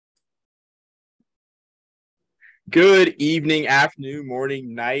Good evening, afternoon,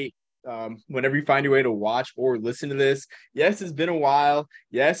 morning, night, whenever you find your way to watch or listen to this. Yes, it's been a while.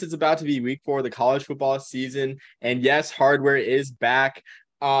 Yes, it's about to be week 4 of the college football season. And yes, hardware is back.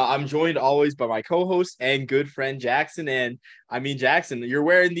 I'm joined always by my co-host and good friend Jackson. And I mean, Jackson, you're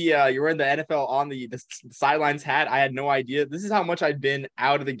wearing the NFL on the sidelines hat. I had no idea. This is how much I've been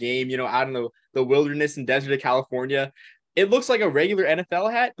out of the game, out in the wilderness and desert of California. It looks like a regular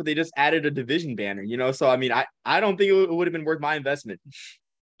NFL hat, but they just added a division banner. So I mean, I don't think it would have been worth my investment.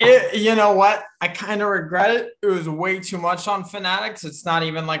 You know what? I kind of regret it. It was way too much on Fanatics. It's not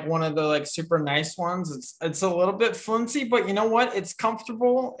even like one of the super nice ones. It's a little bit flimsy, but you know what? It's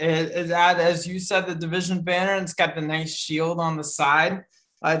comfortable. As you said, the division banner. And it's got the nice shield on the side.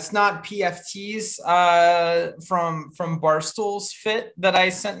 It's not PFTs from Barstool's fit that I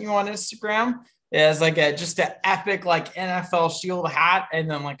sent you on Instagram. It has like a just an epic like NFL shield hat and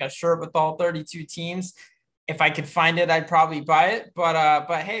then like a shirt with all 32 teams. If I could find it, I'd probably buy it.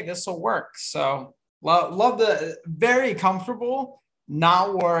 But hey, this will work. So love the very comfortable,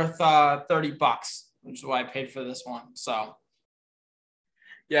 not worth $30, which is why I paid for this one. So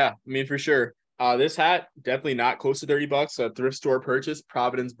Yeah, I mean for sure. This hat definitely not close to $30. A thrift store purchase,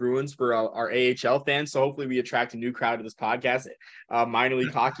 Providence Bruins for our AHL fans. So hopefully we attract a new crowd to this podcast, minor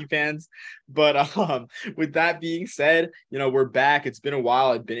league hockey fans. But with that being said, we're back. It's been a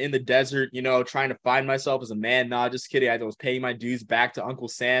while. I've been in the desert, trying to find myself as a man. Nah, just kidding. I was paying my dues back to Uncle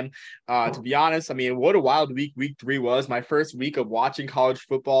Sam. To be honest, I mean, what a wild week 3 was. My first week of watching college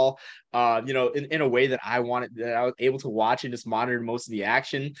football. In a way that I wanted, that I was able to watch and just monitor most of the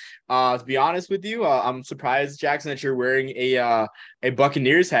action. To be honest with you, I'm surprised, Jackson, that you're wearing a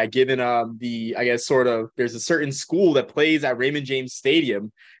Buccaneers hat, given I guess sort of there's a certain school that plays at Raymond James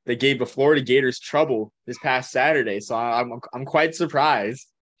Stadium that gave the Florida Gators trouble this past Saturday. So I'm quite surprised.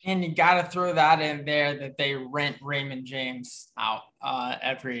 and you got to throw that in there that they rent Raymond James out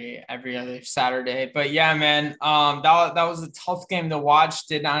every other Saturday. But yeah, man, that was a tough game to watch.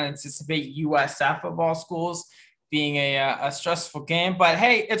 Did not anticipate USF of all schools being a stressful game, but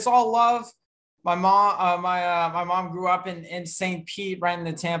hey, it's all love. My mom grew up in St. Pete, right in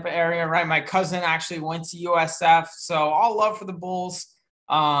the Tampa area. Right, my cousin actually went to USF, so all love for the Bulls.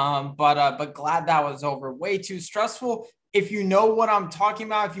 But glad that was over. Way too stressful. If you know what I'm talking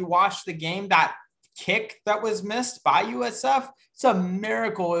about, if you watch the game, that kick that was missed by USF, it's a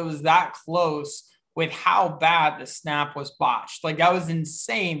miracle it was that close with how bad the snap was botched. Like that was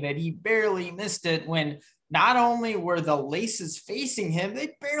insane that he barely missed it when not only were the laces facing him,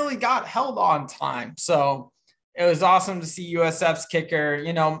 they barely got held on time. So it was awesome to see USF's kicker,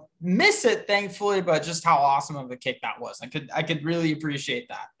 miss it thankfully, but just how awesome of a kick that was. I could really appreciate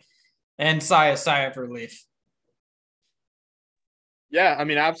that. And sigh of relief. Yeah, I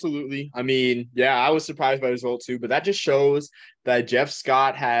mean, absolutely. I mean, yeah, I was surprised by the result too, but that just shows that Jeff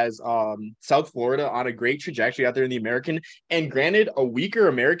Scott has South Florida on a great trajectory out there in the American. And granted, a weaker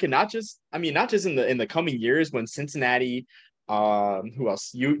American, not just in the coming years when Cincinnati, who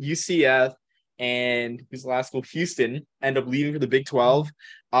else? UCF and who's the last school? Houston end up leaving for the Big 12.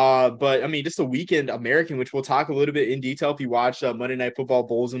 But I mean, just a weekend American, which we'll talk a little bit in detail if you watch Monday Night Football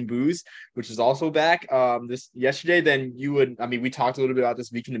Bowls and Booze, which is also back this yesterday. Then we talked a little bit about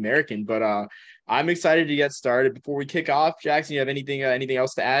this weekend American, but I'm excited to get started. Before we kick off, Jackson, you have anything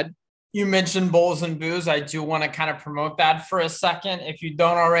else to add? You mentioned Bowls and Booze. I do want to kind of promote that for a second. If you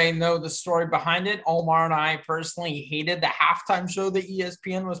don't already know the story behind it, Omar and I personally hated the halftime show that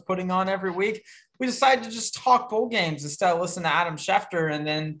ESPN was putting on every week. We decided to just talk bowl games instead of listen to Adam Schefter and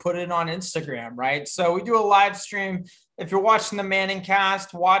then put it on Instagram, right? So we do a live stream. If you're watching the Manning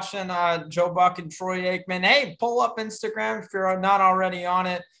cast, watching Joe Buck and Troy Aikman, hey, pull up Instagram if you're not already on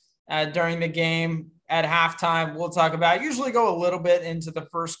it during the game at halftime. We'll talk about usually go a little bit into the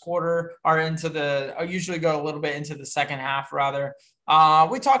first quarter or usually go a little bit into the second half rather.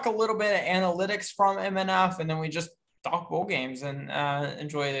 We talk a little bit of analytics from MNF and then we just talk bowl games and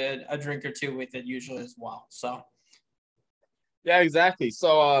enjoy a drink or two with it usually as well. So Yeah, exactly.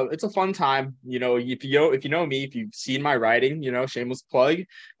 So it's a fun time. If you know me, if you've seen my writing, shameless plug,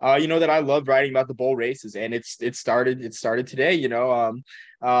 you know that I love writing about the bowl races, and it started today.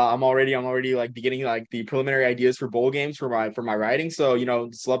 I'm already like beginning like the preliminary ideas for bowl games for my writing. So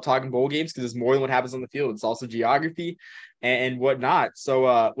just love talking bowl games because it's more than what happens on the field. It's also geography and whatnot.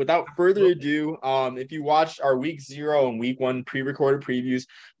 So without further ado, if you watched our week 0 and week 1 pre-recorded previews,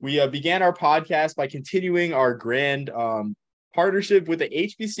 we began our podcast by continuing our grand partnership with the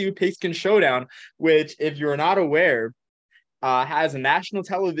HBCU Pigskin Showdown, which, if you're not aware, has a national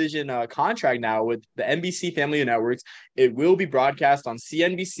television contract now with the NBC family of networks. It will be broadcast on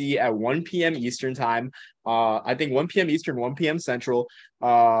CNBC at 1 p.m. Eastern time. I think 1 p.m. Eastern, 1 p.m. Central,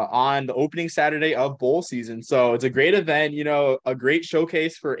 on the opening Saturday of bowl season. So it's a great event, a great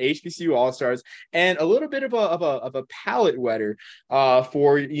showcase for HBCU All-Stars, and a little bit of a palate wetter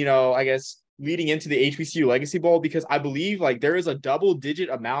for, I guess, leading into the HBCU Legacy Bowl, because I believe like there is a double-digit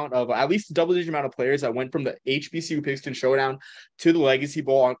amount of, at least a double-digit amount of players that went from the HBCU Pigskin Showdown to the Legacy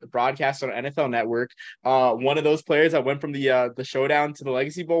Bowl on broadcast on NFL Network. One of those players that went from the Showdown to the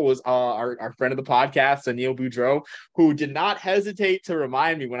Legacy Bowl was our friend of the podcast, Neil Boudreau, who did not hesitate to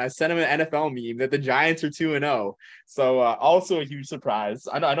remind me when I sent him an NFL meme that the Giants are 2-0. So also a huge surprise.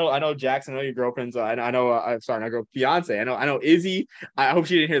 I know Jackson. I know your girlfriend's. I know. I'm sorry, not girl, fiance. I know Izzy. I hope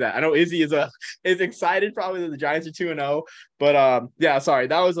she didn't hear that. I know Izzy is excited probably that the Giants are 2-0. But yeah, sorry.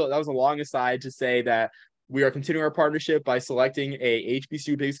 That was a long aside to say that we are continuing our partnership by selecting a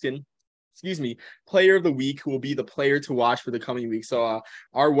HBCU Pigskin, player of the week, who will be the player to watch for the coming week. So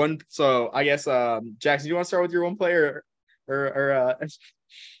I guess Jackson, do you want to start with your one player or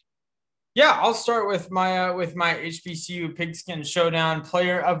Yeah, I'll start with my HBCU Pigskin Showdown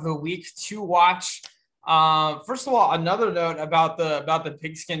player of the week to watch. First of all, another note about the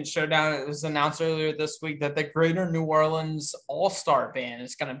Pigskin Showdown. It was announced earlier this week that the Greater New Orleans All-Star Band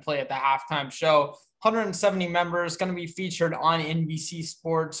is going to play at the halftime show. 170 members, going to be featured on NBC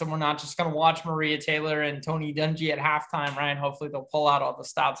Sports. So we're not just going to watch Maria Taylor and Tony Dungy at halftime, right? Hopefully they'll pull out all the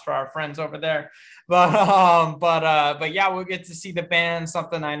stops for our friends over there. But yeah, we'll get to see the band.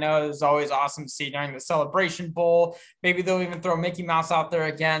 Something I know is always awesome to see during the Celebration Bowl. Maybe they'll even throw Mickey Mouse out there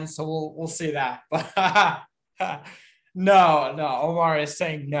again. So we'll see that. But no, Omar is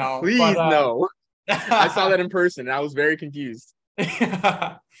saying no. please no? I saw that in person and I was very confused.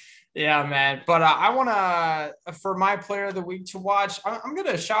 Yeah, man. But I want to, for my player of the week to watch, I'm going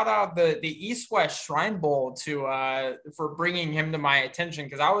to shout out the East West Shrine Bowl for bringing him to my attention,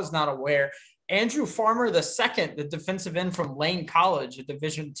 because I was not aware. Andrew Farmer the second, the defensive end from Lane College, a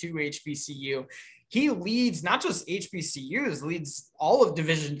Division II HBCU. He leads not just HBCUs, leads all of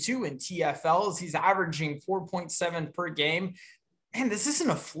Division II in TFLs. He's averaging 4.7 per game. And this isn't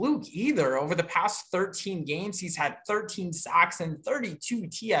a fluke either. Over the past 13 games, he's had 13 sacks and 32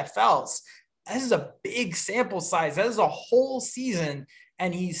 TFLs. That is a big sample size. That is a whole season,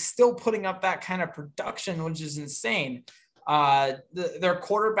 and he's still putting up that kind of production, which is insane. Their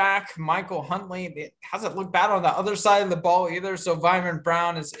quarterback, Michael Huntley, hasn't looked bad on the other side of the ball either. So Vyman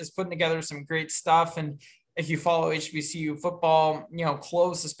Brown is putting together some great stuff. And if you follow HBCU football,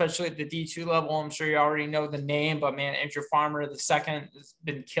 close, especially at the D2 level, I'm sure you already know the name, but man, Andrew Farmer the second has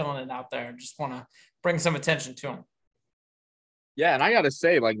been killing it out there. Just want to bring some attention to him. Yeah, and I gotta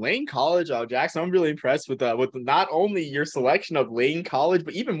say, like Lane College, Jackson, I'm really impressed with not only your selection of Lane College,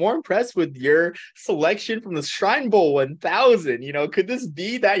 but even more impressed with your selection from the Shrine Bowl 1000. Could this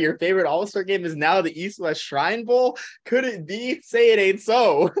be that your favorite All-Star game is now the East West Shrine Bowl? Could it be? Say it ain't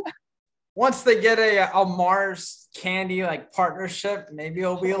so. Once they get a Mars Candy like partnership, maybe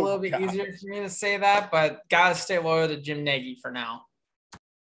it'll be a little bit easier for me to say that, but gotta stay loyal to Jim Nagy for now.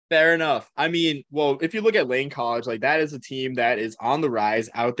 Fair enough. I mean, well, if you look at Lane College, like that is a team that is on the rise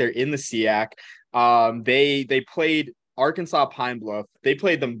out there in the SEAC. They played Arkansas Pine Bluff. They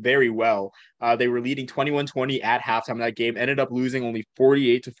played them very well. They were leading 21-20 at halftime. That game ended up losing only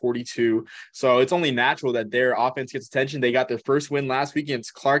 48-42. So it's only natural that their offense gets attention. They got their first win last week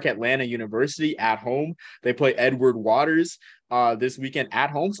against Clark Atlanta University at home. They play Edward Waters this weekend at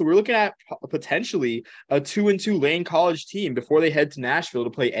home. So we're looking at potentially a 2-2 Lane College team before they head to Nashville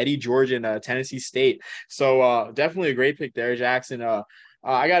to play Eddie George and Tennessee State. So definitely a great pick there, Jackson.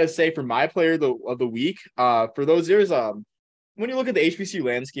 I got to say, for my player of the week, for those years, when you look at the HBCU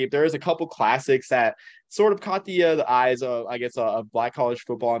landscape, there is a couple classics that sort of caught the eyes of, I guess, of Black college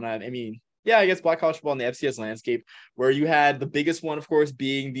football. And I guess Black college football in the FCS landscape, where you had the biggest one, of course,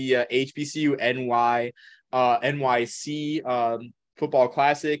 being the HBCU NYC football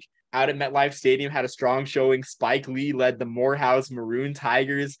classic out at MetLife Stadium. Had a strong showing. Spike Lee led the Morehouse Maroon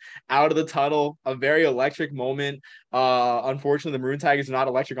Tigers out of the tunnel. A very electric moment. Unfortunately, the Maroon Tigers are not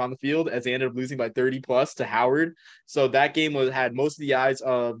electric on the field, as they ended up losing by 30+ to Howard. So that game had most of the eyes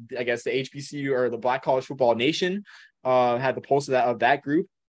of, I guess, the HBCU or the Black College Football Nation. Had the pulse of that group.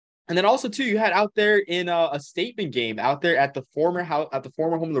 And then also too, you had out there in a statement game out there at the former house at the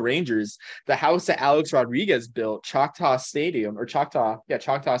former home of the Rangers, the house that Alex Rodriguez built, Choctaw Stadium or Choctaw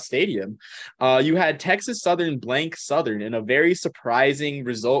Stadium. You had Texas Southern blank Southern in a very surprising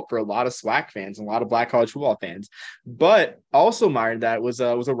result for a lot of SWAC fans and a lot of Black college football fans. But also, Myron, that was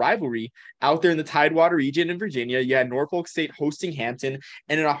a rivalry out there in the Tidewater region in Virginia. You had Norfolk State hosting Hampton,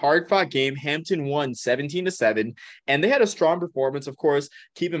 and in a hard fought game, Hampton won 17-7, and they had a strong performance. Of course,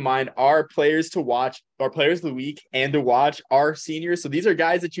 keep in mind our players to watch, our players of the week and to watch are seniors. So these are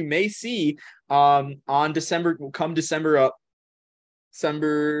guys that you may see on December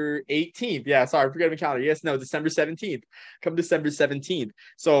 18th. Yeah, sorry, I forgot my calendar. Yes, no, December 17th. Come December 17th.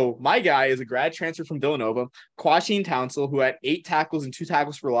 So my guy is a grad transfer from Villanova, Quasheen Townsell, who had 8 tackles and 2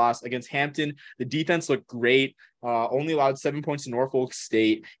 tackles for loss against Hampton. The defense looked great. Only allowed 7 points to Norfolk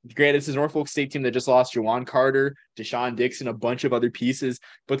State. Granted, this is a Norfolk State team that just lost Jawan Carter, Deshaun Dixon, a bunch of other pieces,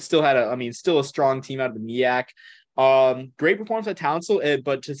 but still had still a strong team out of the MEAC. Great performance at Townsell,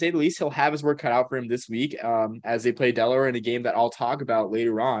 but to say the least, he'll have his work cut out for him this week as they play Delaware in a game that I'll talk about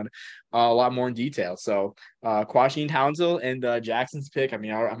later on a lot more in detail. So Quasheen Townsell and Jackson's pick,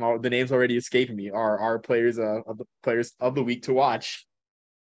 the names already escaping me, are players of the players of the week to watch.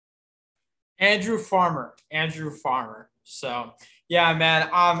 Andrew Farmer. So yeah, man.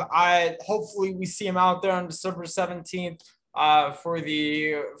 I hopefully we see him out there on December 17th for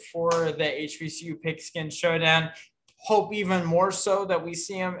the HBCU Pigskin Showdown. Hope even more so that we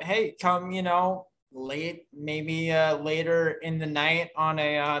see him. Hey, come late, maybe later in the night on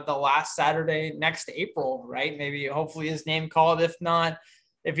the last Saturday next April, right? Maybe hopefully his name called. If not,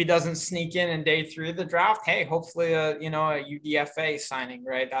 if he doesn't sneak in day 3 of the draft, hey, hopefully a UDFA signing,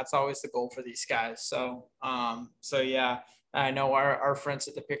 right? That's always the goal for these guys. So yeah, I know our friends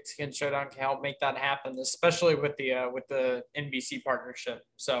at the Pigskin Showdown can help make that happen, especially with the NBC partnership.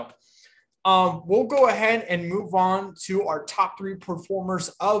 So we'll go ahead and move on to our top 3 performers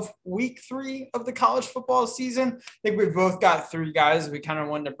of week 3 of the college football season. I think we've both got 3 guys we kind of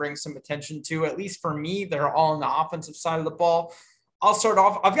wanted to bring some attention to. At least for me, they're all on the offensive side of the ball. I'll start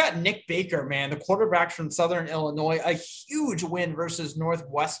off. I've got Nick Baker, man, the quarterback from Southern Illinois, a huge win versus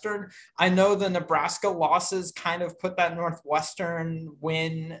Northwestern. I know the Nebraska losses kind of put that Northwestern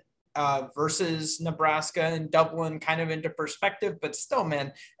win versus Nebraska and Dublin kind of into perspective, but still,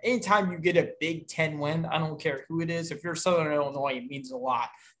 man, anytime you get a Big Ten win, I don't care who it is. If you're Southern Illinois, it means a lot.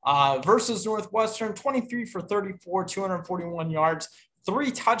 Versus Northwestern, 23 for 34, 241 yards,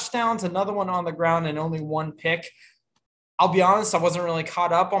 3 touchdowns, another one on the ground, and only 1 pick. I'll be honest, I wasn't really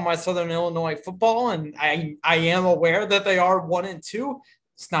caught up on my Southern Illinois football, and I am aware that they are 1-2.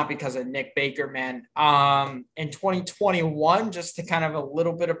 It's not because of Nick Baker, man. In 2021, just to kind of a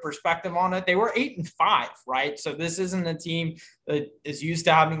little bit of perspective on it, they were 8-5, right? So this isn't a team that is used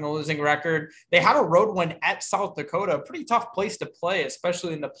to having a losing record. They had a road win at South Dakota, a pretty tough place to play,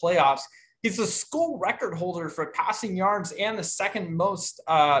 especially in the playoffs. He's the school record holder for passing yards and the second most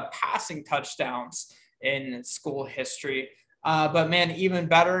passing touchdowns in school history. But man, even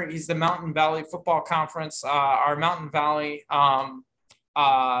better, he's the Mountain Valley Football Conference, our Mountain Valley, Mountain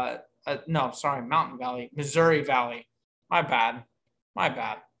Valley, Missouri Valley. My bad.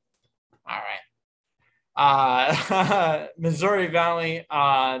 All right. Missouri Valley,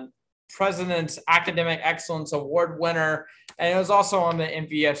 President's Academic Excellence Award winner. And it was also on the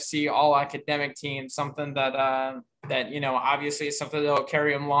MVFC All Academic team, something that obviously is something that will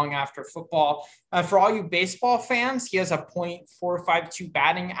carry him long after football. For all you baseball fans, he has a .452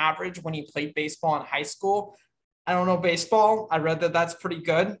 batting average when he played baseball in high school. I don't know baseball. I read that that's pretty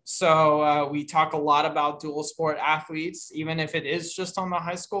good. So we talk a lot about dual sport athletes, even if it is just on the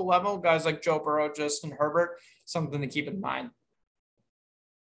high school level. Guys like Joe Burrow, Justin Herbert, something to keep in mind.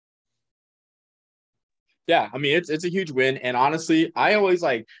 Yeah, it's a huge win, and honestly, I always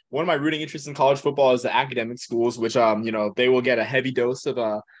one of my rooting interests in college football is the academic schools, which they will get a heavy dose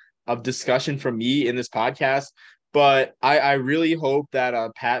of discussion from me in this podcast. But I really hope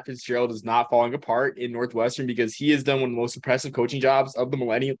that Pat Fitzgerald is not falling apart in Northwestern, because he has done one of the most impressive coaching jobs of the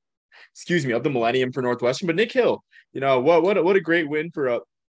millennium. Of the millennium for Northwestern. But Nick Hill, what a great win for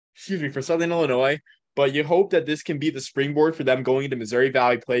Southern Illinois. But you hope that this can be the springboard for them going into Missouri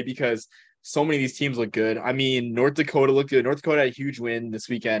Valley play, because so many of these teams look good. North Dakota looked good. North Dakota had a huge win this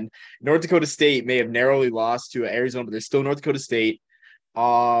weekend. North Dakota State may have narrowly lost to Arizona, but they're still North Dakota State.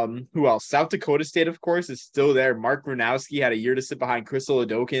 Who else? South Dakota State, of course, is still there. Mark Gronowski had a year to sit behind Crystal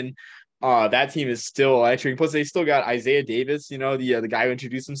Adokin. That team is still electric. Plus, they still got Isaiah Davis, the guy who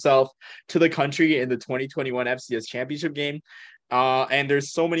introduced himself to the country in the 2021 FCS championship game. And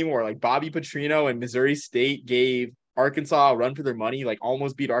there's so many more, like Bobby Petrino and Missouri State gave Arkansas run for their money, like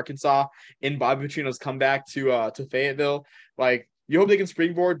almost beat Arkansas in Bobby Petrino's comeback to Fayetteville. Like, you hope they can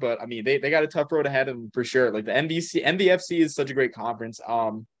springboard, but I mean, they got a tough road ahead of them for sure. Like the MVFC is such a great conference.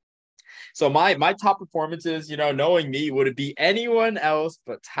 So my top performances, knowing me, would it be anyone else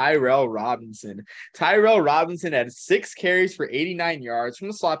but Tyrell Robinson? Tyrell Robinson had 6 carries for 89 yards from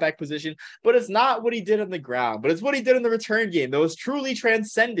the slot back position, but it's not what he did on the ground, but it's what he did in the return game that was truly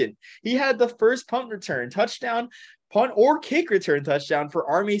transcendent. He had the first punt return touchdown, punt or kick return touchdown for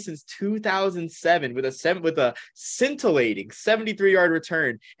Army since 2007 with a scintillating 73-yard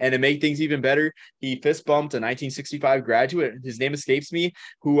return. And to make things even better, he fist bumped a 1965 graduate. His name escapes me,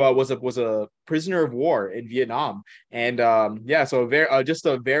 who was a prisoner of war in Vietnam. And so just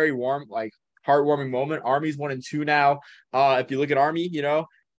a very warm, like heartwarming moment. Army's 1-2 now. If you look at Army,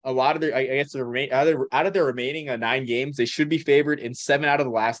 a lot of their, I guess, out of their remaining 9 games, they should be favored in 7 out of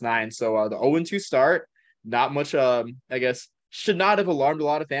the last 9. So the 0-2 start, not much, I guess, should not have alarmed a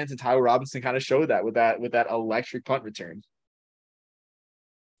lot of fans, and Tyler Robinson kind of showed that with that electric punt return.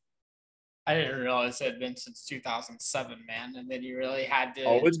 I didn't realize it had been since 2007, man. And then you really had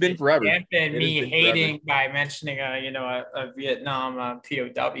to it's been forever. Dampen me hating by mentioning a Vietnam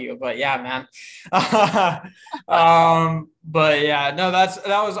POW. But yeah, man. But yeah, no, that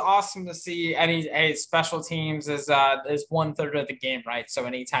was awesome to see. Any special teams is 1/3 of the game, right? So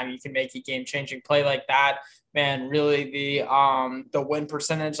anytime you can make a game-changing play like that, man, really the win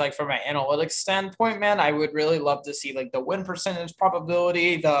percentage, like from an analytics standpoint, man, I would really love to see like the win percentage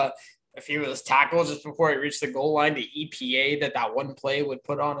probability, if he was tackled just before he reached the goal line, the EPA that one play would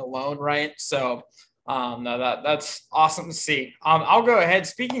put on alone, right? So no, that's awesome to see. I'll go ahead.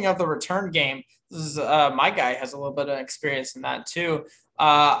 Speaking of the return game, this is my guy has a little bit of experience in that too.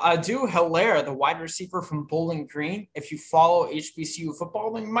 Adu Hilaire, the wide receiver from Bowling Green. If you follow HBCU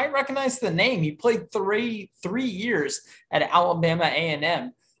football, then you might recognize the name. He played three years at Alabama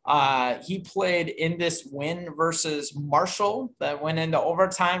A&M. He played in this win versus Marshall that went into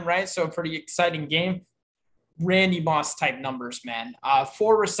overtime, right? So a pretty exciting game. Randy Moss type numbers, man.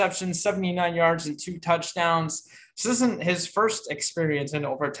 4 receptions, 79 yards, and 2 touchdowns. This isn't his first experience in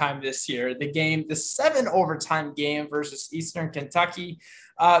overtime this year. The 7 overtime game versus Eastern Kentucky.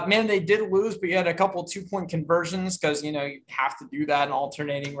 Man, they did lose, but you had a couple 2-point conversions because, you have to do that in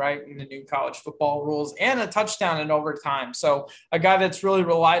alternating, right, in the new college football rules, and a touchdown in overtime. So a guy that's really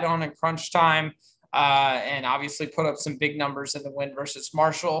relied on in crunch time, and obviously put up some big numbers in the win versus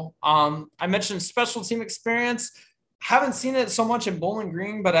Marshall. I mentioned special team experience. Haven't seen it so much in Bowling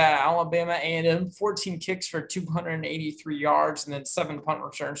Green, but at Alabama A&M, 14 kicks for 283 yards and then 7 punt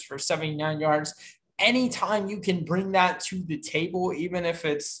returns for 79 yards. Anytime you can bring that to the table, even if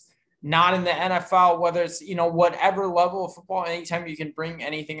it's not in the NFL, whether it's, whatever level of football, anytime you can bring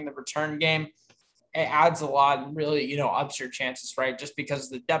anything in the return game, it adds a lot and really, ups your chances, right? Just because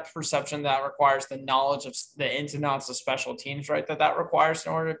of the depth perception that requires, the knowledge of the ins and outs of special teams, right? That requires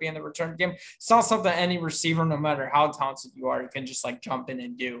in order to be in the return game. It's not something any receiver, no matter how talented you are, you can just like jump in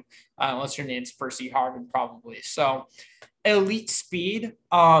and do, unless your name's Percy Harvin, probably. So elite speed.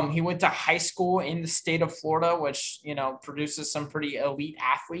 He went to high school in the state of Florida, which, produces some pretty elite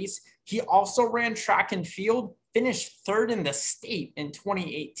athletes. He also ran track and field, finished 3rd in the state in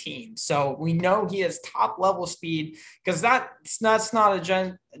 2018. So we know he has top level speed, because that is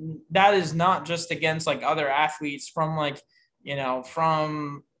not just against like other athletes from like,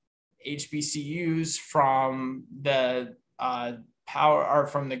 from HBCUs, from the power, or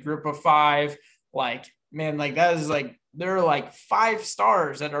from the group of 5, like, man, like that is like, there are like 5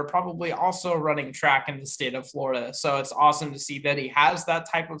 stars that are probably also running track in the state of Florida. So it's awesome to see that he has that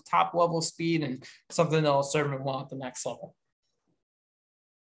type of top level speed and something that will serve him well at the next level.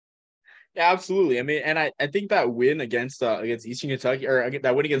 Yeah, absolutely. I mean, and I think that win against Eastern Kentucky, or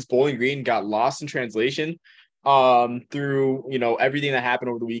that win against Bowling Green, got lost in translation through everything that happened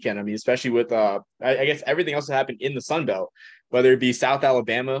over the weekend. I mean, especially with I guess everything else that happened in the Sun Belt, whether it be South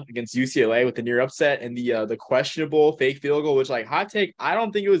Alabama against UCLA with the near upset, and the questionable fake field goal, which, like, hot take, I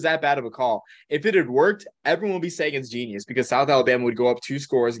don't think it was that bad of a call. If it had worked, everyone would be saying it's genius, because South Alabama would go up 2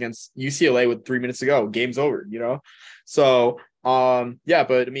 scores against UCLA with 3 minutes to go. Game's over, So yeah,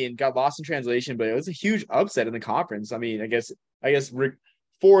 but I mean, got lost in translation, but it was a huge upset in the conference. I mean, I guess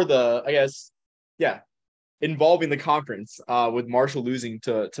involving the conference, with Marshall losing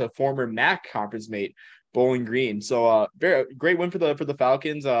to former MAC conference mate Bowling Green. So very great win for the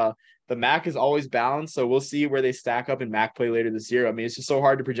Falcons. The MAC is always balanced, so we'll see where they stack up in MAC play later this year. I mean, it's just so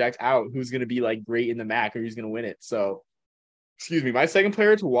hard to project out who's going to be like great in the MAC or who's going to win it. So, excuse me, my second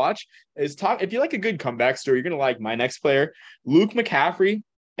player to watch is if you like a good comeback story, you're going to like my next player, Luke McCaffrey.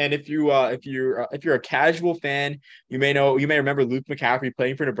 And if you're a casual fan, you may remember Luke McCaffrey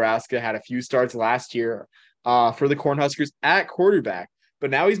playing for Nebraska, had a few starts last year for the Cornhuskers at quarterback. But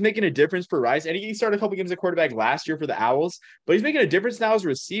now he's making a difference for Rice. And he started a couple games at quarterback last year for the Owls, but he's making a difference now as a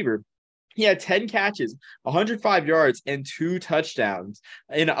receiver. He had 10 catches, 105 yards, and 2 touchdowns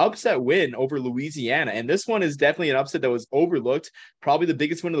in an upset win over Louisiana. And this one is definitely an upset that was overlooked. Probably the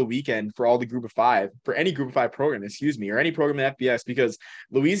biggest win of the weekend for all the Group of Five, for any Group of Five program, or any program in FBS, because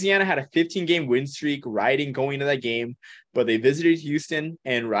Louisiana had a 15-game win streak riding going into that game, but they visited Houston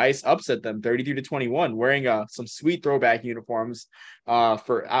and Rice upset them 33-21, wearing some sweet throwback uniforms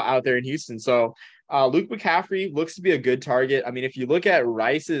for out there in Houston. So Luke McCaffrey looks to be a good target. I mean, if you look at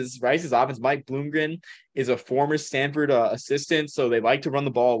Rice's offense, Mike Bloomgren is a former Stanford assistant, so they like to run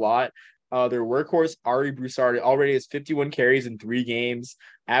the ball a lot. Their workhorse, Ari Broussard, already has 51 carries in 3 games,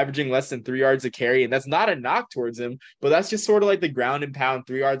 averaging less than 3 yards a carry. And that's not a knock towards him, but that's just sort of like the ground and pound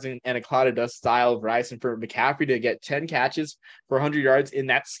 3 yards and a cloud of dust style of Rice. And for McCaffrey to get 10 catches for 100 yards in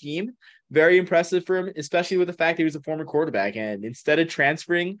that scheme, very impressive for him, especially with the fact that he was a former quarterback. And instead of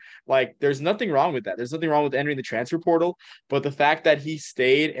transferring, like, there's nothing wrong with that. There's nothing wrong with entering the transfer portal. But the fact that he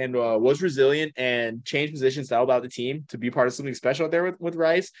stayed and was resilient and changed positions to help out the team to be part of something special out there with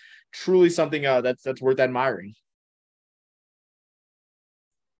Rice, truly something that's worth admiring.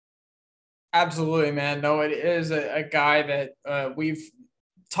 Absolutely, man. No, it is a guy that we've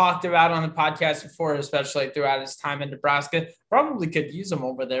talked about on the podcast before, especially throughout his time in Nebraska. Probably could use him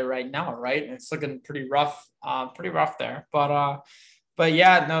over there right now, right? And it's looking pretty rough there. But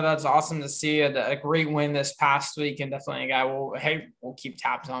yeah, no, that's awesome to see a great win this past week, and definitely a guy we'll keep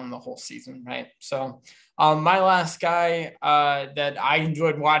tabs on the whole season, right? So my last guy that I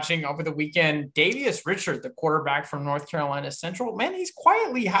enjoyed watching over the weekend, Davius Richard, the quarterback from North Carolina Central. Man, he's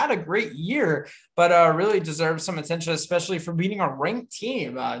quietly had a great year, but really deserves some attention, especially for beating a ranked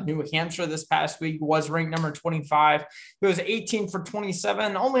team. New Hampshire this past week was ranked number 25. He was 18 for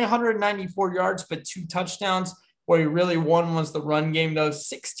 27, only 194 yards, but 2 touchdowns. Where he really won was the run game, though.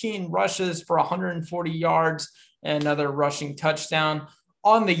 16 rushes for 140 yards and another rushing touchdown.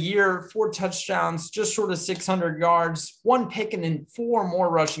 On the year, 4 touchdowns, just short of 600 yards, 1 pick, and then 4 more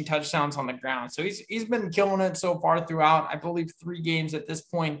rushing touchdowns on the ground. So he's been killing it so far throughout, I believe, 3 games at this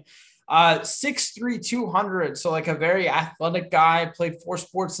point. 6'3", 200. So like a very athletic guy, played 4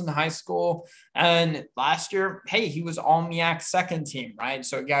 sports in high school. And last year, hey, he was all MEAC second team, right?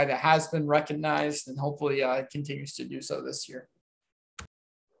 So a guy that has been recognized and hopefully continues to do so this year.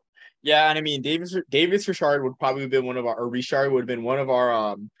 Yeah, and I mean, Davis Richard would probably have been Richard would have been one of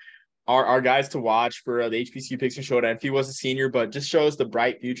our guys to watch for the HBCU Picks and Showdown if he was a senior, but just shows the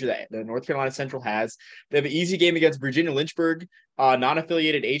bright future that the North Carolina Central has. They have an easy game against Virginia Lynchburg,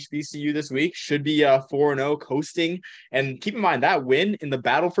 non-affiliated HBCU this week. Should be 4-0 coasting. And keep in mind that win in the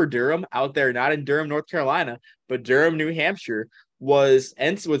battle for Durham out there, not in Durham, North Carolina, but Durham, New Hampshire, was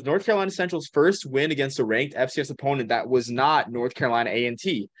North Carolina Central's first win against a ranked FCS opponent that was not North Carolina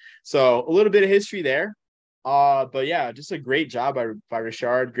A&T. So a little bit of history there. But yeah, just a great job by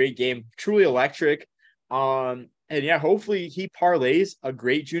Richard. Great game, truly electric. And yeah, hopefully he parlays a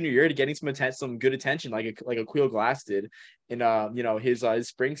great junior year to getting some good attention, like Aquil Glass did in his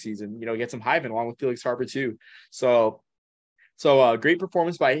spring season. Get some hype along with Felix Harper too. So great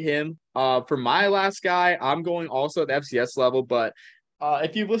performance by him. For my last guy, I'm going also at the FCS level, but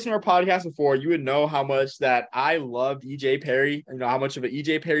if you've listened to our podcast before, you would know how much that I loved EJ Perry. How much of an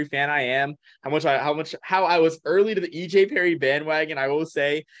EJ Perry fan I am. How I was early to the EJ Perry bandwagon. I will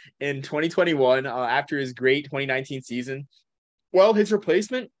say in 2021, after his great 2019 season. Well, his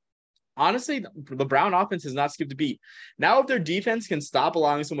replacement. Honestly, the Brown offense has not skipped a beat. Now, if their defense can stop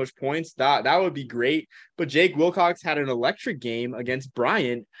allowing so much points, that would be great. But Jake Wilcox had an electric game against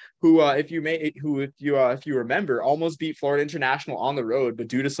Bryant, who, if you remember, almost beat Florida International on the road, but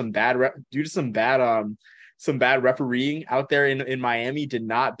due to some bad refereeing out there in Miami, did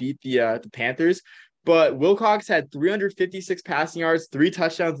not beat the Panthers. But Wilcox had 356 passing yards, 3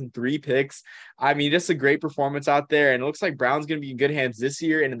 touchdowns, and 3 picks. I mean, just a great performance out there. And it looks like Brown's going to be in good hands this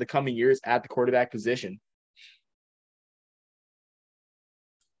year and in the coming years at the quarterback position.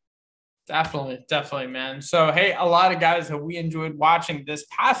 Definitely, man. So, hey, a lot of guys that we enjoyed watching this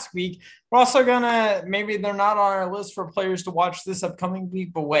past week. We're also maybe they're not on our list for players to watch this upcoming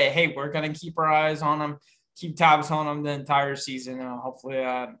week, but hey, we're going to keep our eyes on them, keep tabs on them the entire season. Hopefully,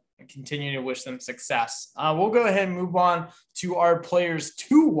 continue to wish them success. We'll go ahead and move on to our players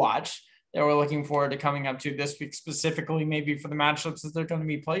to watch that we're looking forward to coming up to this week, specifically maybe for the matchups that they're going to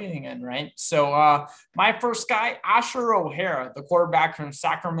be playing in, right? So my first guy, Asher O'Hara, the quarterback from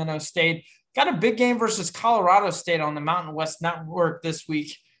Sacramento State, got a big game versus Colorado State on the Mountain West Network this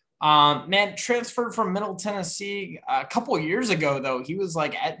week. Man, transferred from Middle Tennessee a couple of years ago, though. He was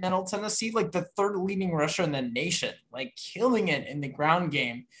like at Middle Tennessee, like the third leading rusher in the nation, like killing it in the ground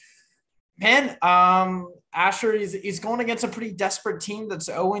game. Man, Asher is going against a pretty desperate team that's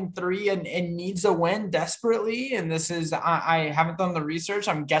 0-3 and needs a win desperately. And this is, I haven't done the research.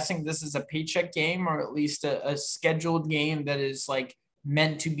 I'm guessing this is a paycheck game or at least a scheduled game that is like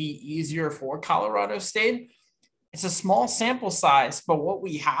meant to be easier for Colorado State. It's a small sample size, but what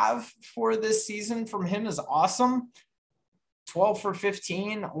we have for this season from him is awesome. 12 for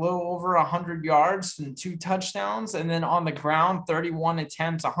 15, a little over 100 yards and 2 touchdowns. And then on the ground, 31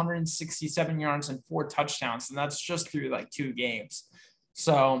 attempts, 167 yards and 4 touchdowns. And that's just through like 2 games.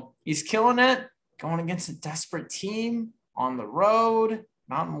 So he's killing it, going against a desperate team on the road,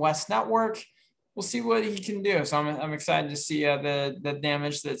 Mountain West Network. We'll see what he can do. So I'm excited to see the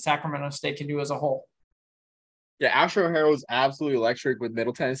damage that Sacramento State can do as a whole. Yeah, Asher O'Hara was absolutely electric with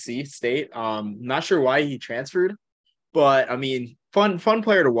Middle Tennessee State. Not sure why he transferred. But I mean, fun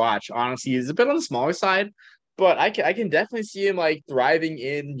player to watch. Honestly, he's a bit on the smaller side, but I can definitely see him like thriving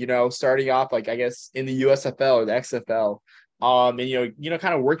in, starting off like I guess in the USFL or the XFL. And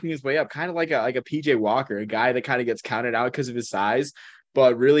kind of working his way up, kind of like a PJ Walker, a guy that kind of gets counted out because of his size,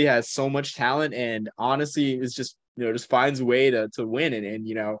 but really has so much talent and honestly is just just finds a way to win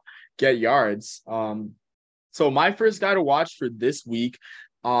and get yards. So my first guy to watch for this week,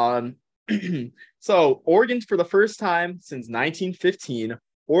 so Oregon, for the first time since 1915,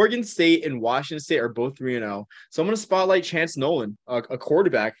 Oregon State and Washington State are both 3-0. So I'm going to spotlight Chance Nolan, a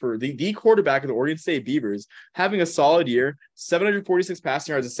quarterback for the quarterback of the Oregon State Beavers, having a solid year, 746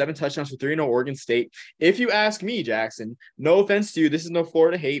 passing yards and 7 touchdowns for 3-0 Oregon State. If you ask me, Jackson, no offense to you, this is no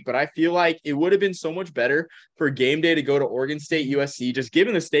Florida hate, but I feel like it would have been so much better for game day to go to Oregon State USC, just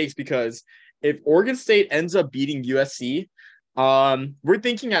given the stakes, because if Oregon State ends up beating USC, we're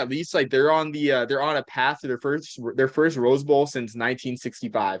thinking at least like they're on a path to their first Rose Bowl since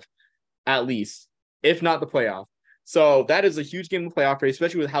 1965, at least, if not the playoff. So that is a huge game in the playoff race,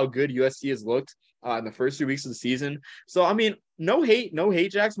 especially with how good USC has looked in the first 3 weeks of the season. So I mean, no hate,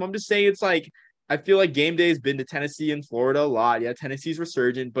 Jackson. I'm just saying it's like I feel like game day has been to Tennessee and Florida a lot. Yeah, Tennessee's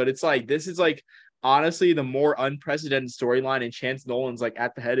resurgent, but it's like this is like honestly the more unprecedented storyline, and Chance Nolan's like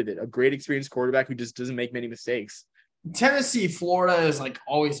at the head of it. A great experienced quarterback who just doesn't make many mistakes. Tennessee, Florida is like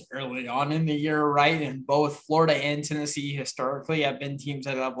always early on in the year, right? And both Florida and Tennessee historically have been teams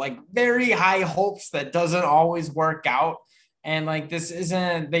that have like very high hopes that doesn't always work out. And like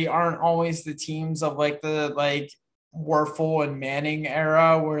they aren't always the teams of like the Werfel and Manning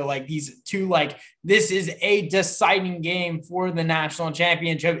era where like these two, like this is a deciding game for the national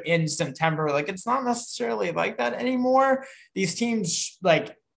championship in September. Like it's not necessarily like that anymore. These teams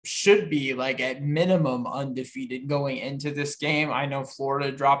like should be like at minimum undefeated going into this game. I know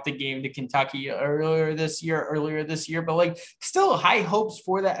Florida dropped the game to Kentucky earlier this year, but like still high hopes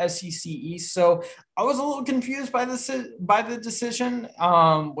for the SEC East. So I was a little confused by the decision,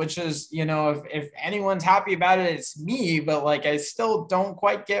 which is, if anyone's happy about it, it's me, but like I still don't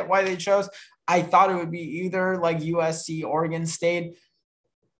quite get why they chose. I thought it would be either like USC, Oregon State.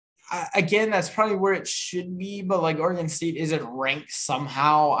 Again, that's probably where it should be, but like Oregon State isn't ranked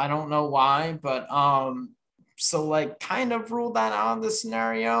somehow. I don't know why, but so like kind of ruled that out of the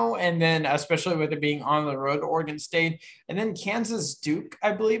scenario. And then especially with it being on the road to Oregon State, and then Kansas Duke,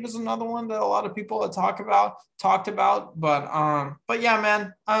 I believe, is another one that a lot of people have talked about. But yeah,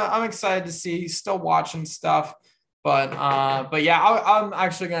 man, I'm excited to see, still watching stuff. But yeah, I'm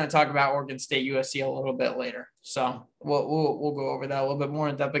actually going to talk about Oregon State USC a little bit later. So we'll go over that a little bit more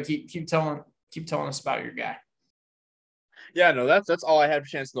in depth. But keep telling us about your guy. Yeah, no, that's all I had for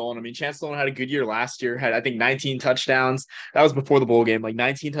Chance Nolan. I mean, Chance Nolan had a good year last year, had I think 19 touchdowns. That was before the bowl game, like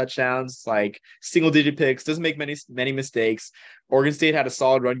 19 touchdowns, like single digit picks, doesn't make many mistakes. Oregon State had a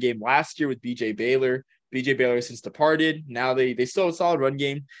solid run game last year with BJ Baylor. BJ Baylor has since departed. Now they still have a solid run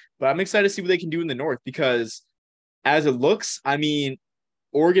game, but I'm excited to see what they can do in the North, because as it looks, I mean,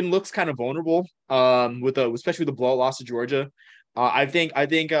 Oregon looks kind of vulnerable, especially with the blowout loss to Georgia. I think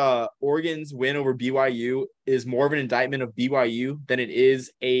Oregon's win over BYU is more of an indictment of BYU than it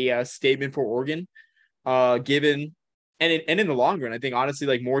is a statement for Oregon. Given and in the long run, I think honestly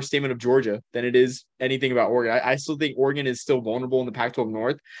like more statement of Georgia than it is anything about Oregon. I still think Oregon is still vulnerable in the Pac-12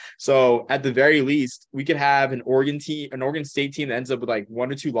 North. So at the very least, we could have an Oregon State team that ends up with like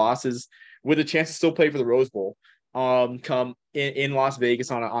 1 or 2 losses with a chance to still play for the Rose Bowl. Come in Las Vegas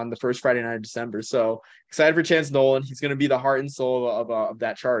on the first Friday night of December. So excited for Chance Nolan. He's going to be the heart and soul of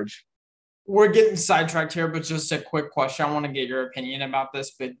that charge. We're getting sidetracked here, but just a quick question. I want to get your opinion about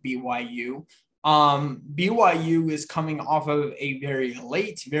this, but BYU. BYU is coming off of a very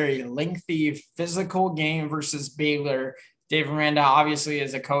late, very lengthy physical game versus Baylor. Dave Aranda obviously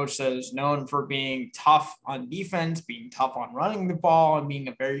is a coach that is known for being tough on defense, being tough on running the ball, and being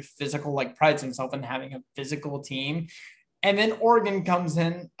a very physical, like prides himself in having a physical team. And then Oregon comes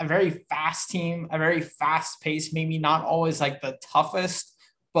in, a very fast team, a very fast pace, maybe not always like the toughest,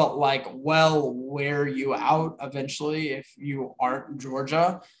 but like will wear you out eventually if you aren't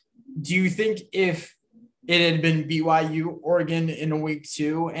Georgia. Do you think if it had been BYU Oregon in week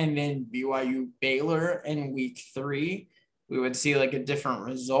 2 and then BYU Baylor in week 3, we would see like a different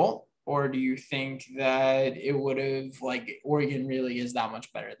result? Or do you think that it would have like Oregon really is that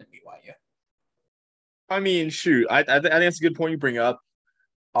much better than BYU? I mean, shoot, I think that's a good point you bring up.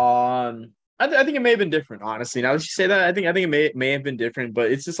 I think it may have been different, honestly. Now that you say that, I think it may have been different, but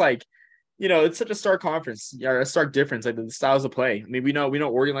it's just like, it's such a stark conference, a stark difference, like the styles of play. I mean, we know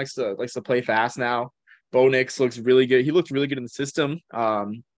Oregon likes to play fast now. Bo Nix looks really good. He looked really good in the system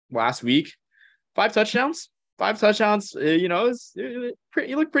last week. Five touchdowns, five touchdowns. He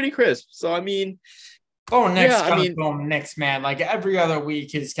looked pretty crisp. So I mean, Oh, yeah, next I gonna mean, go next, man. Like every other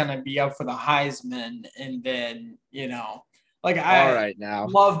week is gonna be up for the Heisman, and then like all I right now.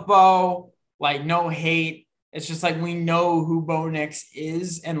 love Bo, like no hate. It's just like we know who Bo Nix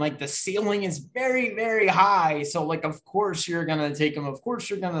is, and like the ceiling is very, very high. So like, of course you're gonna take him. Of course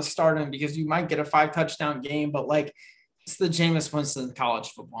you're gonna start him because you might get a 5 touchdown game. But like, it's the Jameis Winston college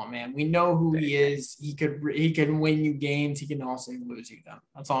football, man. We know who he is. He can win you games. He can also lose you them.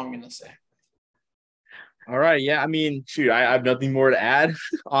 That's all I'm gonna say. All right, yeah. I mean, shoot, I have nothing more to add,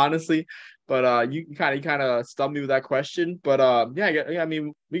 honestly. But you kind of stumped me with that question. But yeah. I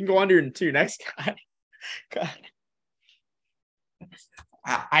mean, we can go on to your next guy. God.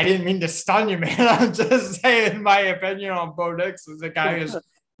 I didn't mean to stun you, man. I'm just saying my opinion on Bo Nix as a guy who's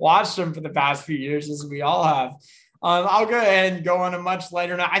watched him for the past few years, as we all have. I'll go ahead and go on a much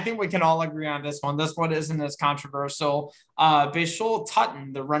lighter note. I think we can all agree on this one. This one isn't as controversial. Bashul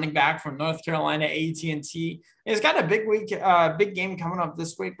Tutton, the running back from North Carolina AT&T, has got a big game coming up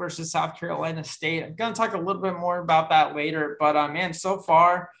this week versus South Carolina State. I'm going to talk a little bit more about that later. But man, so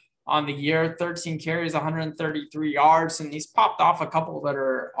far on the year, 13 carries, 133 yards, and he's popped off a couple that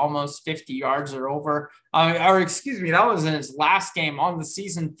are almost 50 yards or over. Or excuse me, that was in his last game on the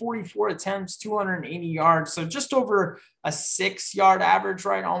season, 44 attempts, 280 yards. So just over a 6-yard average,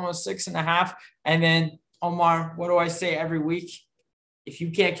 right? Almost 6.5. And then, Omar, what do I say every week? If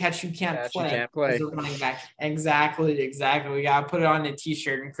you can't catch, you can't You play can't as play. a running back. Exactly. We got to put it on a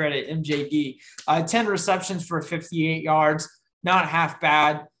t-shirt and credit MJD. 10 receptions for 58 yards. Not half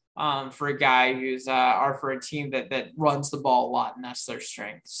bad for a guy who's or for a team that runs the ball a lot, and that's their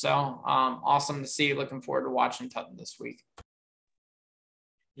strength. So awesome to see. Looking forward to watching Tutton this week.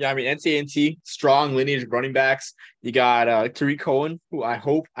 Yeah, I mean NCAA strong lineage of running backs. You got Tariq Cohen, who I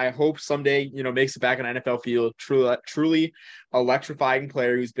hope someday makes it back on NFL field. Truly electrifying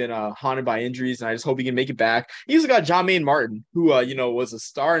player who's been haunted by injuries, and I just hope he can make it back. You also got John Maine Martin, who was a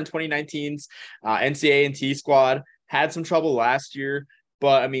star in 2019's NCAA squad. Had some trouble last year,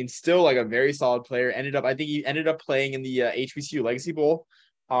 but I mean still like a very solid player. I think he ended up playing in the HBCU Legacy Bowl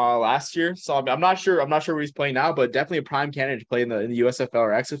last year. So I'm not sure. I'm not sure where he's playing now, but definitely a prime candidate to play in the USFL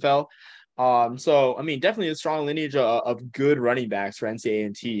or XFL. So I mean, definitely a strong lineage of good running backs for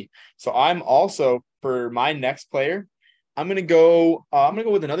NCAA. So I'm also for my next player. I'm gonna go. I'm gonna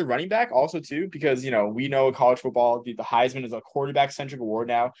go with another running back also too, because we know college football the Heisman is a quarterback centric award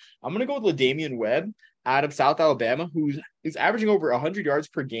now. I'm gonna go with LaDamian Webb out of South Alabama, who's averaging over 100 yards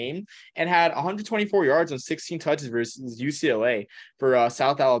per game and had 124 yards on 16 touches versus UCLA for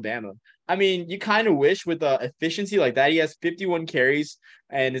South Alabama. I mean, you kind of wish with efficiency like that, he has 51 carries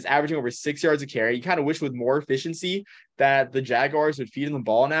and is averaging over 6 yards a carry. You kind of wish with more efficiency that the Jaguars would feed him the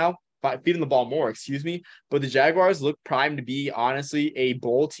ball now, feed him the ball more, excuse me. But the Jaguars look primed to be honestly a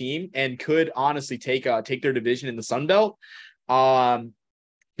bowl team and could honestly take their division in the Sun Belt.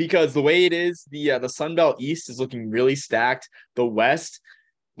 Because the way it is, the Sun Belt East is looking really stacked. The West,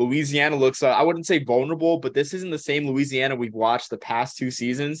 Louisiana looks, I wouldn't say vulnerable, but this isn't the same Louisiana we've watched the past 2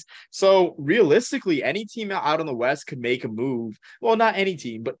 seasons. So realistically, any team out in the West could make a move. Well, not any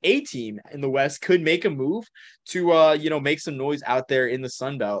team, but a team in the West could make a move to, make some noise out there in the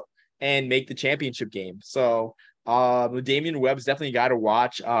Sun Belt and make the championship game. So Damian Webb's definitely a guy to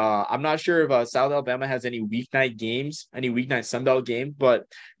watch. I'm not sure if South Alabama has any weeknight games, any weeknight Sun Belt game, but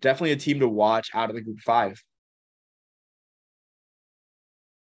definitely a team to watch out of the Group 5.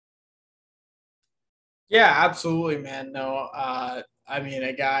 Yeah, absolutely, man. No, I mean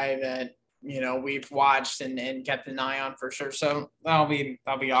a guy that we've watched and kept an eye on for sure. So that'll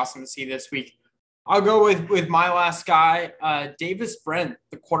be awesome to see this week. I'll go with my last guy, Davis Brent,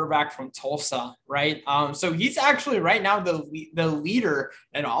 the quarterback from Tulsa, right? So he's actually right now the leader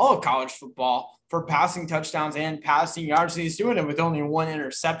in all of college football for passing touchdowns and passing yards. And he's doing it with only one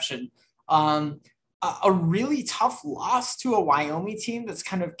interception. A really tough loss to a Wyoming team that's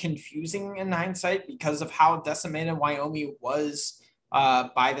kind of confusing in hindsight because of how decimated Wyoming was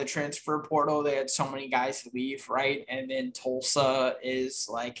by the transfer portal. They had so many guys leave, right? And then Tulsa is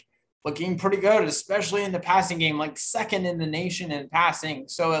like looking pretty good, especially in the passing game, like second in the nation in passing.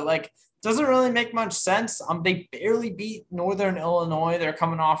 So it like doesn't really make much sense. They barely beat Northern Illinois. They're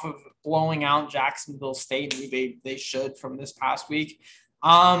coming off of blowing out Jacksonville State, who they should from this past week.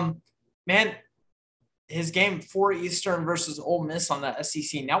 Man, his game 4 Eastern versus Ole Miss on the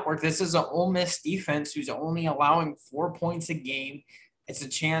SEC network. This is an Ole Miss defense who's only allowing 4 points a game. It's a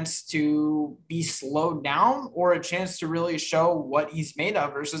chance to be slowed down or a chance to really show what he's made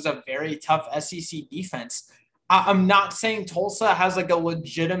of versus a very tough SEC defense. I'm not saying Tulsa has like a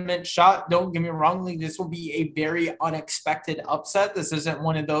legitimate shot. Don't get me wrong. Like, this will be a very unexpected upset. This isn't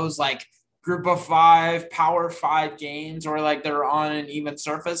one of those like group of 5, power 5 games or like they're on an even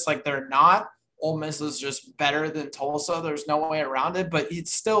surface. Like they're not. Ole Miss is just better than Tulsa. There's no way around it, but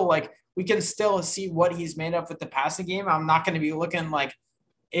it's still like we can still see what he's made of with the passing game. I'm not going to be looking like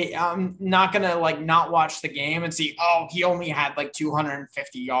I'm not going to like not watch the game and see, oh, he only had like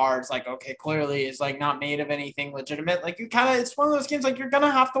 250 yards. Like, okay, clearly is like not made of anything legitimate. Like you kind of, it's one of those games, like you're going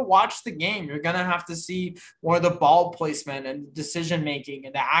to have to watch the game. You're going to have to see more of the ball placement and decision-making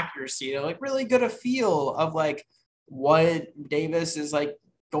and the accuracy to like really get a feel of like what Davis is like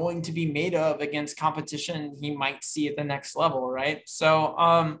going to be made of against competition he might see at the next level, right?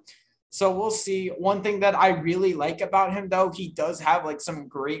 So we'll see. One thing that I really like about him, though, he does have like some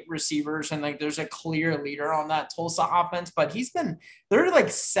great receivers and like there's a clear leader on that Tulsa offense. But there are like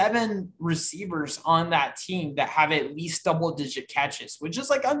 7 receivers on that team that have at least double-digit catches, which is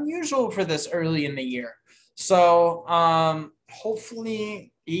like unusual for this early in the year. So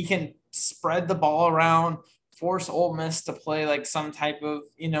hopefully he can spread the ball around, force Ole Miss to play like some type of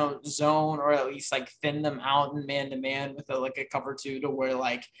zone or at least like thin them out in man to man with a cover 2 to where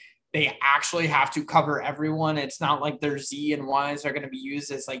like they actually have to cover everyone. It's not like their Z and Ys are going to be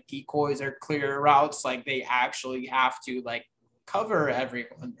used as like decoys or clear routes. Like they actually have to like cover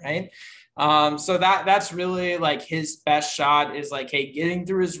everyone, right? So that's really like his best shot is like, hey, getting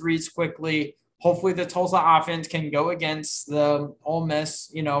through his reads quickly. Hopefully the Tulsa offense can go against the Ole Miss,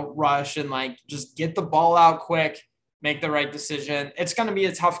 rush and like just get the ball out quick, make the right decision. It's going to be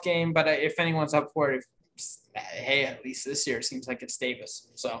a tough game, but if anyone's up for it, hey, at least this year it seems like it's Davis.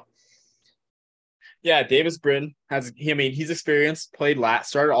 So. Yeah, Davis Brin he's experienced,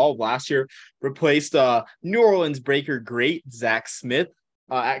 started all of last year, replaced New Orleans breaker great Zach Smith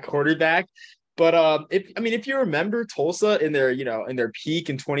at quarterback. But if you remember Tulsa in their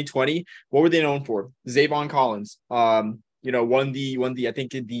peak in 2020, what were they known for? Zavon Collins. Won the I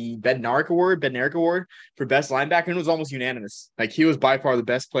think the Bednarik Award for best linebacker, and it was almost unanimous. Like he was by far the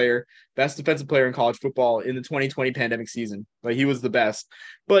best defensive player in college football in the 2020 pandemic season. Like he was the best.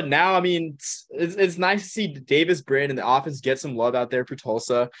 But now, I mean, it's nice to see Davis Brin and the offense get some love out there for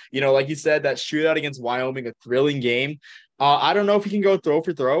Tulsa. Like you said, that shootout against Wyoming, a thrilling game. I don't know if he can go throw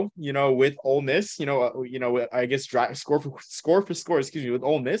for throw, with Ole Miss. I guess score for score. Excuse me, with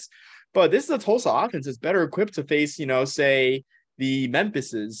Ole Miss. But this is a Tulsa offense that's better equipped to face, say, the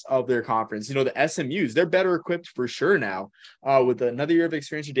Memphises of their conference, the SMUs. They're better equipped for sure now with another year of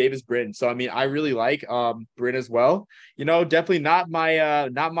experience for Davis Brin. So, I mean, I really like Brin as well. Definitely not my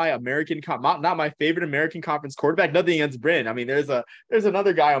not my favorite American Conference quarterback. Nothing against Brin. I mean, there's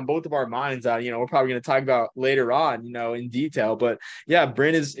another guy on both of our minds that, we're probably going to talk about later on, in detail. But yeah,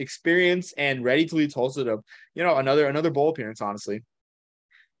 Brin is experienced and ready to lead Tulsa to, another bowl appearance, honestly.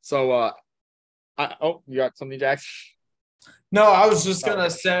 So, you got something, Jax? No, I was just gonna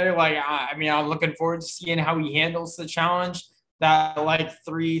say, like, I mean, I'm looking forward to seeing how he handles the challenge. That like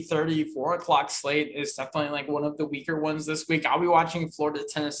 3:30, 4 o'clock slate is definitely like one of the weaker ones this week. I'll be watching Florida,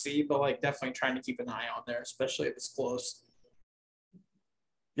 Tennessee, but like definitely trying to keep an eye on there, especially if it's close.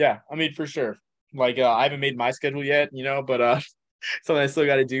 Yeah, I mean, for sure. Like, I haven't made my schedule yet, but something I still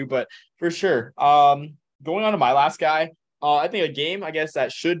got to do. But for sure, going on to my last guy. I think a game, I guess,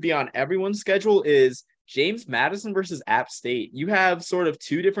 that should be on everyone's schedule is James Madison versus App State. You have sort of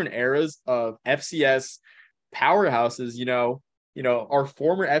 2 different eras of FCS powerhouses, our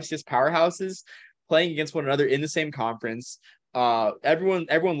former FCS powerhouses playing against one another in the same conference. Everyone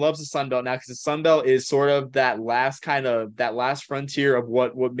loves the Sun Belt now because the Sun Belt is sort of that last frontier of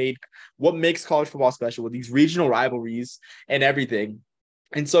what makes college football special with these regional rivalries and everything.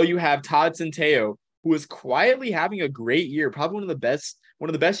 And so you have Todd Centeio, who is quietly having a great year, probably one of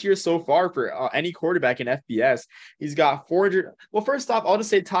the best years so far for any quarterback in FBS. He's got 400. Well, first off, I'll just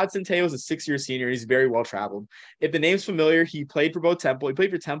say Todd Centeio is a 6-year senior. He's very well traveled. If the name's familiar, he played for both Temple. He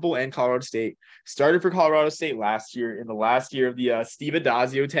played for Temple and Colorado State. Started for Colorado State last year in the last year of the Steve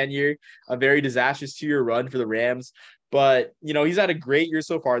Adazio tenure, a very disastrous 2-year run for the Rams. But, he's had a great year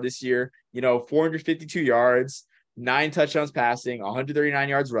so far this year. 452 yards, 9 touchdowns passing, 139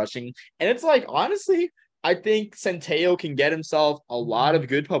 yards rushing. And it's like, honestly, I think Centeio can get himself a lot of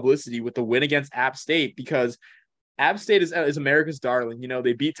good publicity with the win against App State, because App State is America's darling.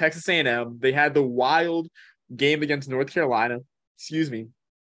 They beat Texas A&M. They had the wild game against North Carolina. Excuse me.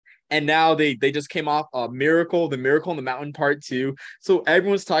 And now they just came off the Miracle on the Mountain Part 2. So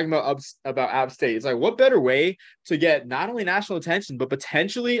everyone's talking about App State. It's like, what better way to get not only national attention, but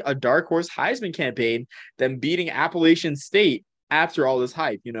potentially a dark horse Heisman campaign than beating Appalachian State after all this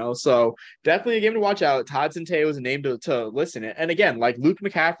hype, So definitely a game to watch out. Todd Centeio is a name to listen. And again, like Luke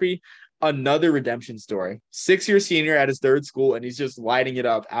McCaffrey, another redemption story. 6-year senior at his third school, and he's just lighting it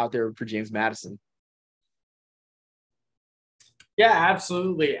up out there for James Madison. Yeah,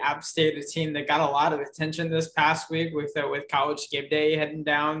 absolutely. App State, a team that got a lot of attention this past week with College Game Day heading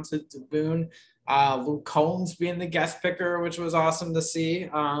down to Boone. Luke Combs being the guest picker, which was awesome to see.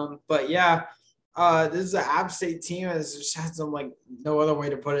 But yeah, this is an App State team that's just had some, like, no other way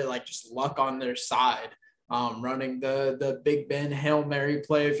to put it, like just luck on their side. Running the Big Ben Hail Mary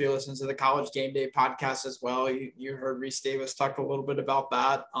play. If you listen to the College Game Day podcast as well, you heard Reese Davis talk a little bit about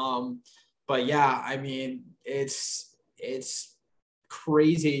that. But yeah, I mean, it's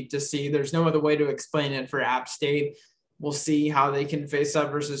crazy to see. There's no other way to explain it for App State. We'll see how they can face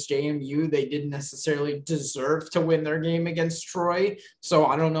up versus JMU. They didn't necessarily deserve to win their game against Troy. So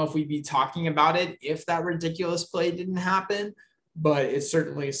I don't know if we'd be talking about it if that ridiculous play didn't happen, but it's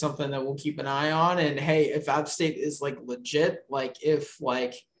certainly something that we'll keep an eye on. And hey, if App State is like legit,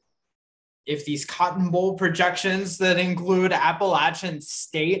 if these Cotton Bowl projections that include Appalachian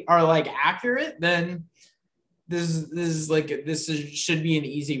State are like accurate, then this should be an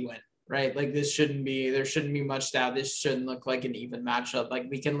easy win, right? Like there shouldn't be much doubt. This shouldn't look like an even matchup. Like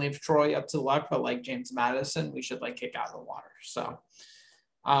we can leave Troy up to luck, but like James Madison, we should like kick out of the water. So,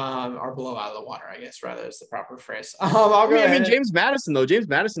 or blow out of the water, I guess, rather is the proper phrase. I mean, James Madison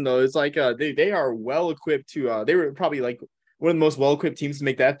though, is like, they are well equipped to, they were probably like one of the most well equipped teams to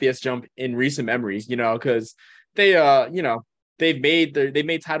make the FBS jump in recent memories, because they, They've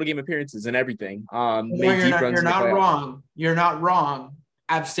made title game appearances and everything. You're not wrong. You're not wrong.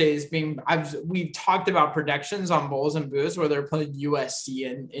 App State is we've talked about predictions on Bowls and Booze where they're playing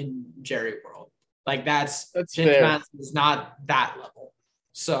USC in Jerry World. Like that's fair. Is not that level.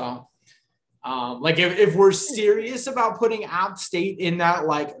 So, if we're serious about putting App State in that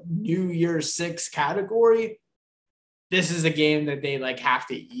like New Year's 6 category, this is a game that they like have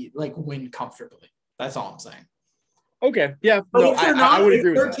to win comfortably. That's all I'm saying. Okay. Yeah. But no, I would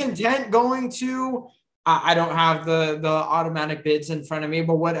agree with that. If they're content going to, I don't have the automatic bids in front of me,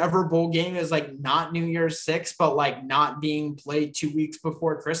 but whatever bowl game is like not New Year's 6, but like not being played 2 weeks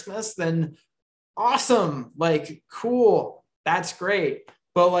before Christmas, then awesome. Like, cool. That's great.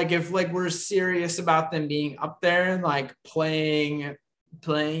 But like, if like we're serious about them being up there and like playing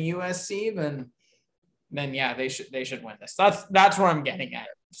USC, then yeah, they should win this. That's where I'm getting at.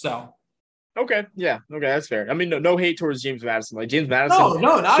 So. Okay. Yeah. Okay. That's fair. I mean, no hate towards James Madison. Like James Madison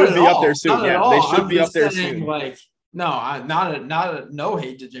not should be all. up there soon. Yeah, they should be up there soon. No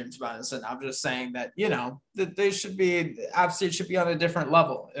hate to James Madison. I'm just saying that, that they should be, App State should be on a different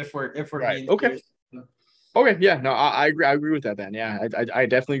level if we're right. Being okay. Okay. Yeah. No, I agree with that then. Yeah. I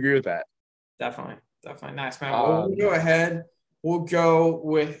definitely agree with that. Definitely nice, man. We'll go ahead. We'll go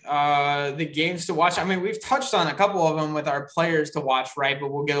with the games to watch. I mean, we've touched on a couple of them with our players to watch, right?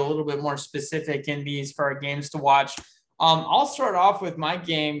 But we'll get a little bit more specific in these for our games to watch. I'll start off with my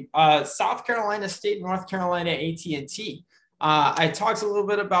game, South Carolina State, North Carolina, AT&T. I talked a little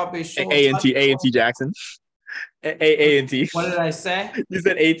bit about Bishop. A&T Jackson. A&T. What did I say? You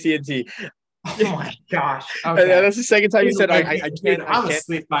said AT&T. Oh my gosh. Okay. That's the second time you said I can't. I'm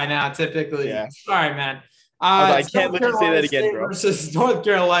asleep by now, typically. Yeah. Sorry, man. I can't let you say that again, bro. Versus North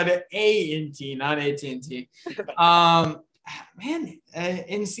Carolina A&T, not AT&T.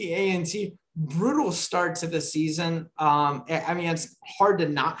 NC A&T, brutal start to the season. I mean, it's hard to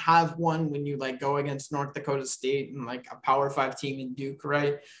not have one when you like go against North Dakota State and like a Power 5 team in Duke,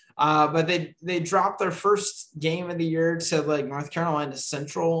 right? But they dropped their first game of the year to like North Carolina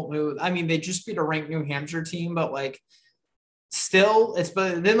Central. Who, I mean, they just beat a ranked New Hampshire team, but like still it's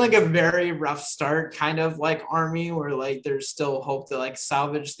been like a very rough start, kind of like Army, where like there's still hope to like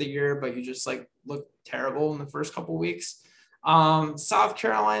salvage the year, but you just like look terrible in the first couple weeks. South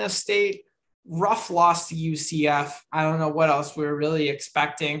Carolina State, rough loss to UCF. I don't know what else we were really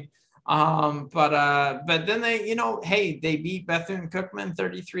expecting. But then they, hey, they beat Bethune Cookman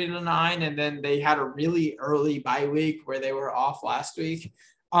 33-9, and then they had a really early bye week where they were off last week.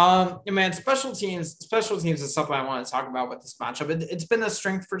 Man, special teams is something I want to talk about with this matchup. It's been a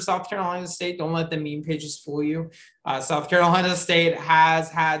strength for South Carolina State. Don't let the meme pages fool you. South Carolina State has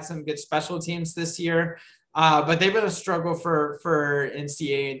had some good special teams this year, but they've been a struggle for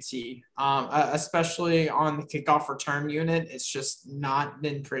NCAA, especially on the kickoff return unit. It's just not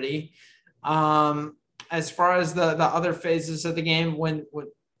been pretty. As far as the other phases of the game, when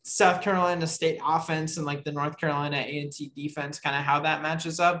South Carolina State offense and like the North Carolina A&T defense, kind of how that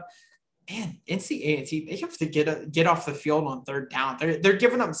matches up. Man, NC they have to get off the field on third down. They're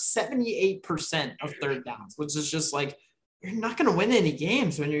giving up 78% of third downs, which is just like, you're not going to win any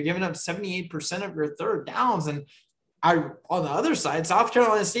games when you're giving up 78% of your third downs. And on the other side, South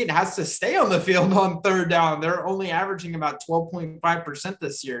Carolina State has to stay on the field on third down. They're only averaging about 12.5%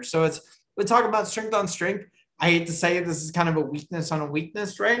 this year. So we talk about strength on strength. I hate to say it, this is kind of a weakness on a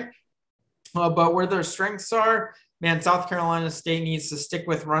weakness, right? But where their strengths are, man, South Carolina State needs to stick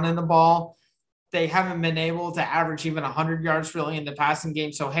with running the ball. They haven't been able to average even 100 yards really in the passing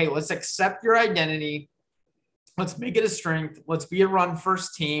game. So, hey, let's accept your identity. Let's make it a strength. Let's be a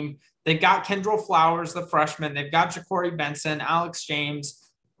run-first team. They've got Kendall Flowers, the freshman. They've got Ja'Cory Benson, Alex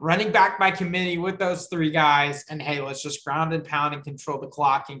James, running back by committee with those three guys. And, hey, let's just ground and pound and control the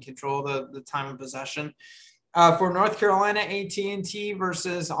clock and control the time of possession. For North Carolina AT&T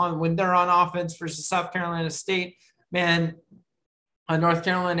versus when they're on offense versus South Carolina State, man, North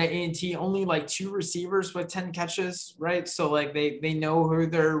Carolina A&T only like 2 receivers with 10 catches, right? So like they know who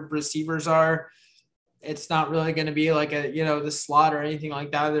their receivers are. It's not really going to be like the slot or anything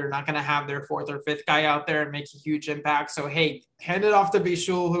like that. They're not going to have their 4th or 5th guy out there and make a huge impact. So, hey, hand it off to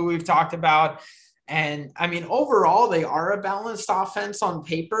Bishul, who we've talked about. And I mean, overall, they are a balanced offense on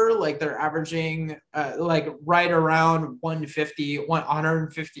paper. Like they're averaging like right around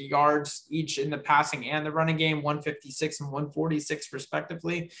 150 yards each in the passing and the running game, 156 and 146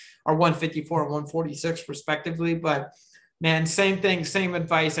 respectively, or 154 and 146 respectively. But man, same thing, same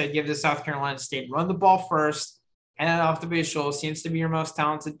advice I'd give to South Carolina State. Run the ball first, hand it off to Bishul. Seems to be your most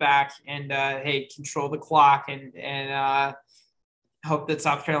talented back. And hey, control the clock and hope that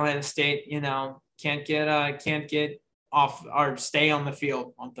South Carolina State, can't get off or stay on the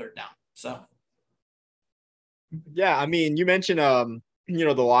field on third down. So, yeah, I mean, you mentioned the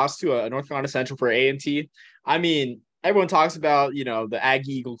loss to North Carolina Central for A&T. I mean, everyone talks about the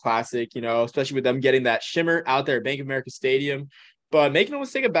Aggie Eagle Classic, especially with them getting that shimmer out there at Bank of America Stadium. But make no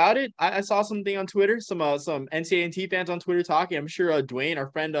mistake about it, I saw something on Twitter, some NCAA fans on Twitter talking. I'm sure Dwayne, our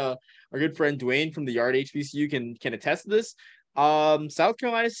good friend Dwayne from the Yard HBCU can attest to this. South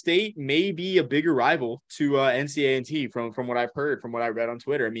Carolina State may be a bigger rival to NCAA from what I've heard, from what I read on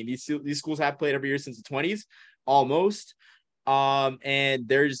Twitter. I mean, these schools have played every year since the 20s, almost. And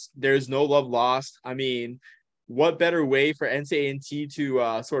there's no love lost. I mean, what better way for NCAA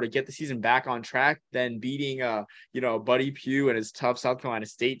to sort of get the season back on track than beating Buddy Pugh and his tough South Carolina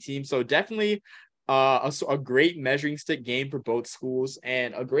State team? So definitely a great measuring stick game for both schools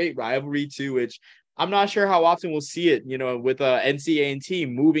and a great rivalry too, which I'm not sure how often we'll see it, with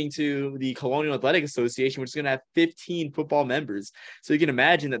NCAA moving to the Colonial Athletic Association, which is going to have 15 football members. So you can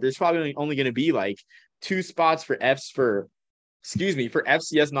imagine that there's probably only going to be like 2 spots for FCS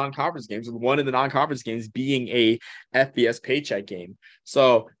non-conference games, with one of the non-conference games being a FBS paycheck game.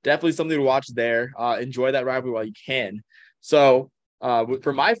 So definitely something to watch there. Enjoy that rivalry while you can. So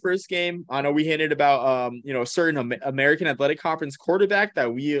for my first game, I know we hinted about a certain American Athletic Conference quarterback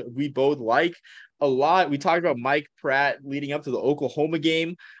that we both like a lot. We talked about Mike Pratt leading up to the Oklahoma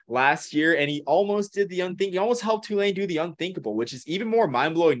game last year, and he almost did the unthinkable. He almost helped Tulane do the unthinkable, which is even more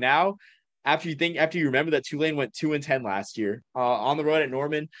mind-blowing now after you remember that Tulane went 2-10 last year on the road at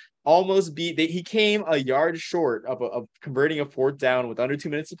Norman. Almost he came a yard short of converting a 4th down with under 2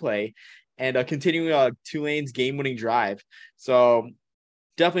 minutes to play and continuing Tulane's game-winning drive. So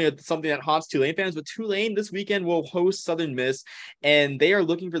definitely something that haunts Tulane fans. But Tulane this weekend will host Southern Miss, and they are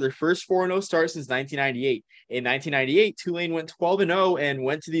looking for their first 4-0 start since 1998. In 1998, Tulane went 12-0 and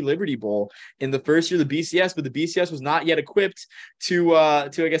went to the Liberty Bowl in the first year of the BCS, but the BCS was not yet equipped to I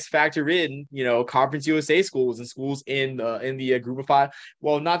guess factor in Conference USA schools and schools in the Group of Five.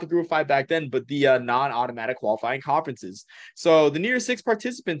 Well, not the Group of Five back then, but the non-automatic qualifying conferences. So the New Year's Six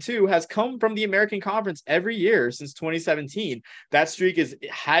participant too has come from the American Conference every year since 2017. That streak is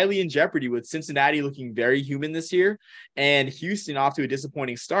highly in jeopardy with Cincinnati looking very human this year and Houston off to a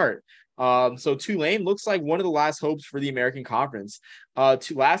disappointing start. So Tulane looks like one of the last hopes for the American Conference.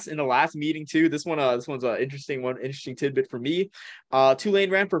 In the last meeting too. This one's an interesting tidbit for me. Tulane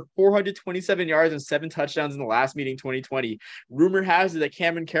ran for 427 yards and 7 touchdowns in the last meeting 2020. Rumor has it that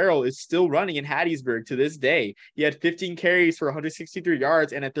Cameron Carroll is still running in Hattiesburg to this day. He had 15 carries for 163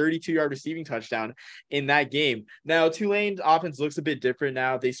 yards and a 32-yard receiving touchdown in that game. Now Tulane's offense looks a bit different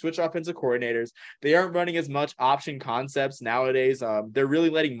now. They switch offensive coordinators. They aren't running as much option concepts nowadays. They're really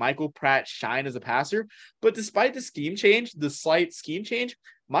letting Michael Pratt shine as a passer. But despite the slight scheme change,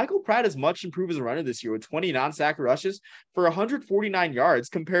 Michael Pratt has much improved as a runner this year with 20 non-sack rushes for 149 yards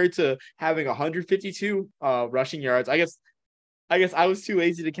compared to having 152 rushing yards. I guess I was too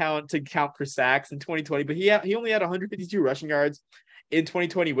lazy to count for sacks in 2020, but he only had 152 rushing yards in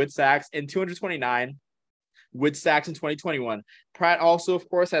 2020 with sacks and 229 with sacks in 2021. Pratt also, of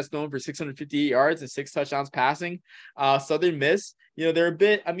course, has thrown for 658 yards and 6 touchdowns passing. Southern Miss, they're a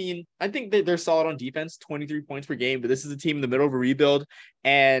bit, I think they're solid on defense, 23 points per game, but this is a team in the middle of a rebuild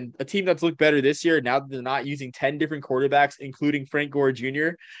and a team that's looked better this year now that they're not using 10 different quarterbacks, including Frank Gore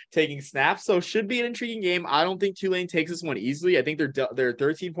Jr. taking snaps. So should be an intriguing game. I don't think Tulane takes this one easily. I think they're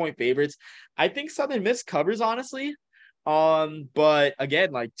 13-point favorites. I think Southern Miss covers, honestly. But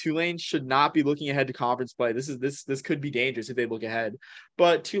again, like Tulane should not be looking ahead to conference play. This could be dangerous if they look ahead.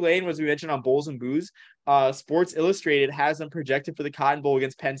 But Tulane, as we mentioned on Bowls and Booze, Sports Illustrated has them projected for the Cotton Bowl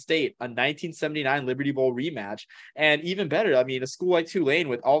against Penn State, a 1979 Liberty Bowl rematch. And even better, a school like Tulane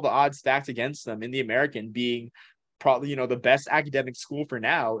with all the odds stacked against them in the American being probably, the best academic school for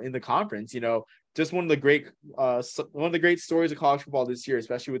now in the conference, just one of the great stories of college football this year,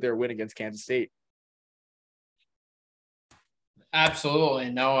 especially with their win against Kansas State.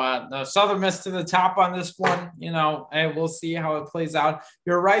 Absolutely. No Southern Miss to the top on this one, and we'll see how it plays out.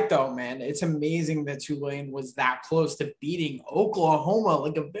 You're right, though, man. It's amazing that Tulane was that close to beating Oklahoma,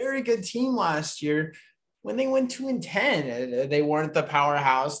 like a very good team last year when they went 2-10. They weren't the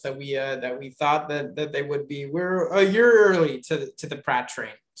powerhouse that we thought that they would be. We're a year early to the Pratt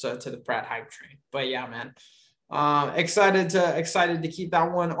train, so to the Pratt hype train. But yeah, man. Excited to keep that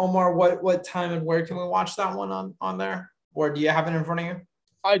one. Omar, what time and where can we watch that one on there? Or do you have it in front of you?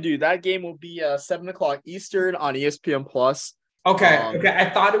 I do. That game will be 7:00 Eastern on ESPN Plus. Okay. I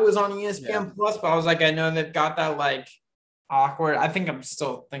thought it was on ESPN Plus, but I was like, I know they've got that like awkward. I think I'm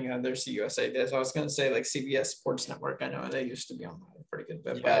still thinking that there's the USA Days. I was gonna say like CBS Sports Network. I know they used to be on that a pretty good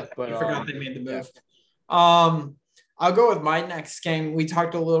bit, but I forgot they made the move. Yeah. I'll go with my next game. You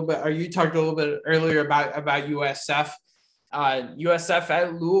talked a little bit earlier about USF. USF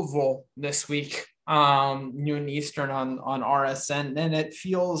at Louisville this week. Noon Eastern on RSN, and it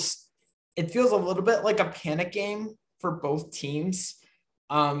feels a little bit like a panic game for both teams.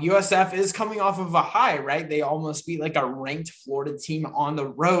 USF is coming off of a high, right? They almost beat like a ranked Florida team on the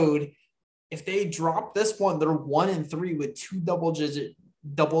road. If they drop this one, they're 1-3 with 2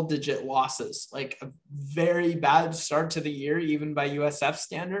 double-digit losses, like a very bad start to the year, even by USF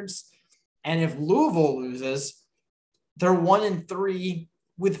standards. And if Louisville loses, they're 1-3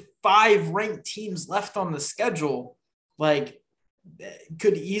 with 5 ranked teams left on the schedule. Like,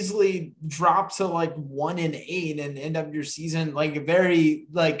 could easily drop to like 1-8 and end up your season like very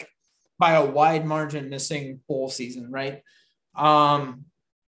like by a wide margin missing bowl season, right?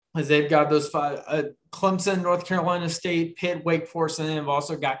 Because they've got those 5 Clemson, North Carolina State, Pitt, Wake Forest, and they've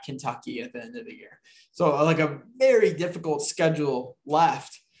also got Kentucky at the end of the year. So like a very difficult schedule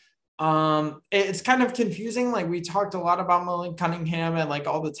left. It's kind of confusing. Like we talked a lot about Malik Cunningham and like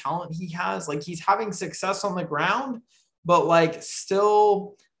all the talent he has. Like he's having success on the ground, but like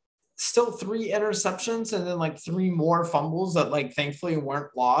still 3 interceptions and then like 3 more fumbles that like thankfully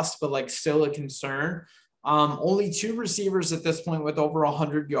weren't lost, but like still a concern. Only 2 receivers at this point with over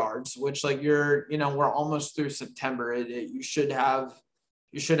 100 yards, which like we're almost through September. You should have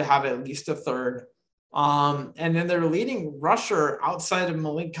at least a third. And then their leading rusher outside of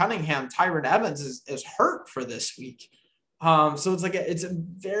Malik Cunningham, Tyron Evans, is hurt for this week. So it's a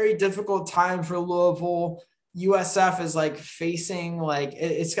very difficult time for Louisville. USF is like facing like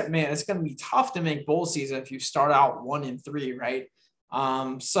it's going to be tough to make bowl season if you start out 1-3, right?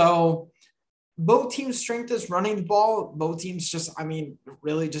 So both teams' strength is running the ball. Both teams just,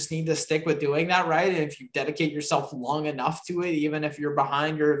 really just need to stick with doing that, right? And if you dedicate yourself long enough to it, even if you're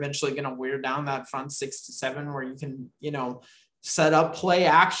behind, you're eventually going to wear down that front 6 to 7 where you can, set up play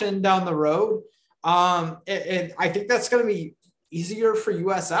action down the road. I think that's going to be easier for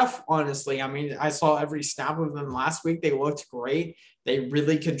USF, honestly. I saw every snap of them last week. They looked great. They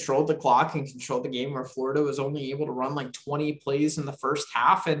really controlled the clock and controlled the game, where Florida was only able to run like 20 plays in the first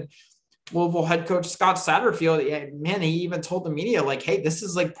half. And Louisville head coach Scott Satterfield, man, he even told the media, like, hey, this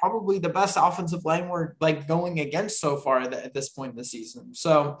is like probably the best offensive line we're like going against so far at this point in the season.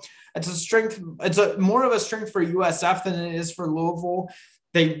 So it's a strength. It's a more of a strength for USF than it is for Louisville.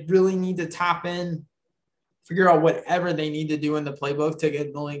 They really need to tap in, figure out whatever they need to do in the playbook to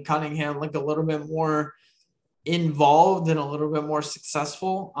get Malik Cunningham like a little bit more involved and a little bit more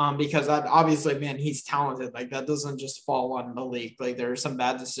successful, because obviously, man, he's talented. Like, that doesn't just fall on Malik. Like, there are some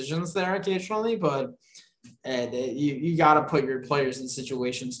bad decisions there occasionally, but you got to put your players in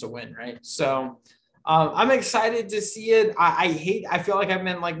situations to win, right? So I'm excited to see it. I feel like I've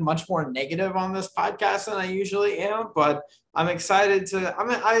been like much more negative on this podcast than I usually am, but I am excited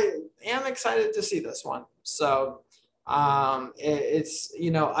to see this one. So it's,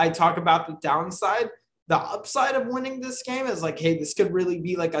 I talk about the downside. The upside of winning this game is like, hey, this could really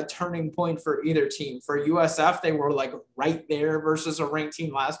be like a turning point for either team. For USF, they were like right there versus a ranked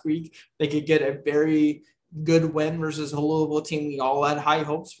team last week. They could get a very good win versus a Louisville team we all had high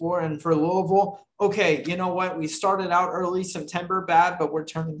hopes for. And for Louisville, okay, you know what? We started out early September bad, but we're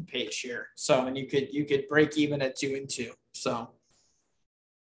turning the page here. So, and you could break even at 2-2. So.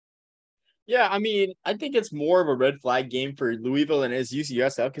 Yeah, I think it's more of a red flag game for Louisville than it is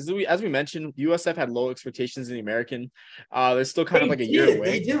USF, because as we mentioned, USF had low expectations in the American. They're still kind of like a year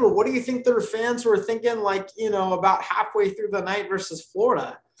away. They did. But what do you think their fans were thinking, like, about halfway through the night versus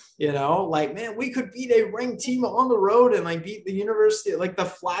Florida? Like, man, we could beat a ranked team on the road and like beat the university, like the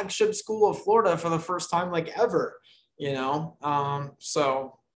flagship school of Florida for the first time like ever,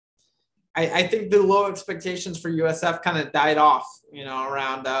 So I think the low expectations for USF kind of died off,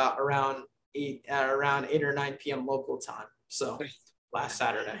 around 8 or 9 p.m. local time. So last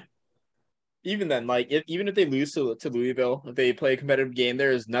Saturday. Even then, like even if they lose to Louisville, if they play a competitive game,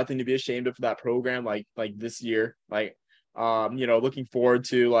 there is nothing to be ashamed of for that program. Like this year, looking forward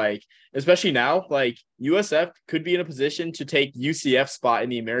to, like, especially now, like USF could be in a position to take UCF spot in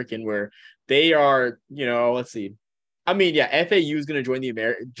the American, where they are, let's see. FAU is going to join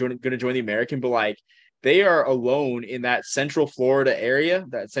the American, but like they are alone in that Central Florida area,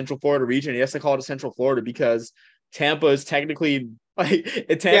 that Central Florida region. Yes, I call it Central Florida because Tampa is technically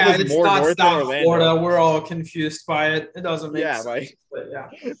Tampa's more north than Orlando. Florida. We're all confused by it. It doesn't make sense. Like, but yeah.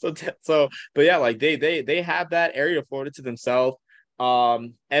 But yeah, like they have that area of Florida to themselves.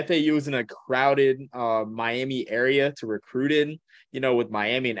 FAU is in a crowded Miami area to recruit in, with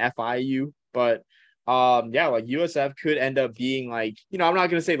Miami and FIU, but like USF could end up being like, I'm not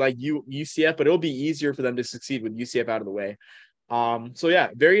gonna say like UCF, but it'll be easier for them to succeed with UCF out of the way. So yeah,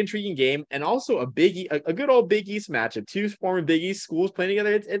 very intriguing game, and also a good old Big East matchup. Two former Big East schools playing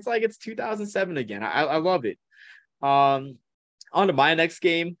together. It's like it's 2007 again. I love it. On to my next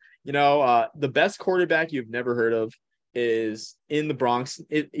game. The best quarterback you've never heard of is in the Bronx.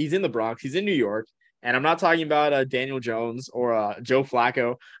 He's in the Bronx. He's in New York. And I'm not talking about Daniel Jones or Joe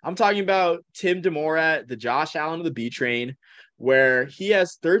Flacco. I'm talking about Tim DeMorat, the Josh Allen of the B train, where he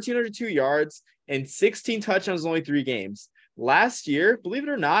has 1,302 yards and 16 touchdowns in only 3 games. Last year, believe it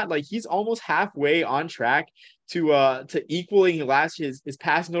or not, like he's almost halfway on track to equaling his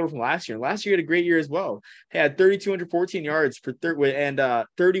passing total from last year. Last year he had a great year as well. He had 3,214 yards for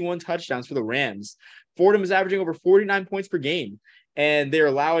 31 touchdowns for the Rams. Fordham is averaging over 49 points per game, and they're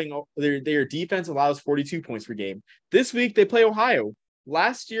allowing their defense allows 42 points per game. This week they play Ohio.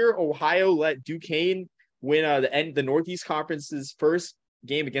 Last year, Ohio let Duquesne win the Northeast Conference's first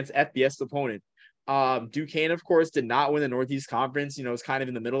game against FBS opponent. Duquesne, of course, did not win the Northeast Conference. It's kind of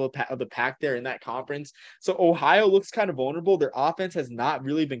in the middle of the pack there in that conference. So Ohio looks kind of vulnerable. Their offense has not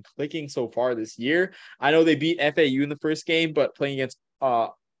really been clicking so far this year. I know they beat FAU in the first game, but playing against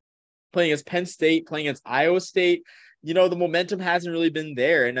Penn State, playing against Iowa State, the momentum hasn't really been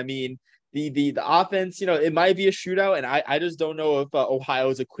there. And the offense, it might be a shootout, and I just don't know if Ohio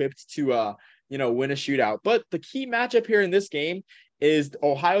is equipped to win a shootout. But the key matchup here in this game is the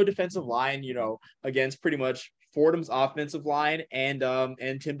Ohio defensive line, against pretty much Fordham's offensive line and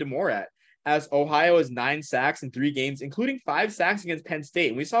Tim DeMorat. As Ohio has 9 sacks in 3 games, including 5 sacks against Penn State.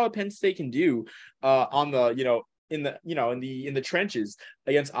 And we saw what Penn State can do in the trenches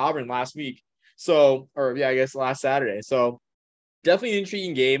against Auburn last week. I guess last Saturday. So definitely an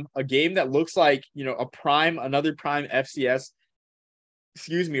intriguing game, a game that looks like, another prime over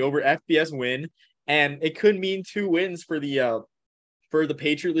FBS win. And it could mean 2 wins for the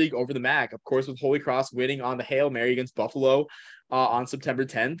Patriot League over the MAC, of course, with Holy Cross winning on the Hail Mary against Buffalo on September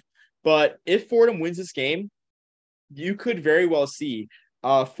 10th. But if Fordham wins this game, you could very well see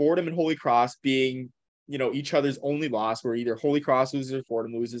Fordham and Holy Cross being, each other's only loss, where either Holy Cross loses or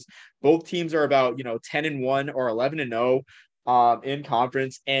Fordham loses. Both teams are about, 10-1 or 11-0 in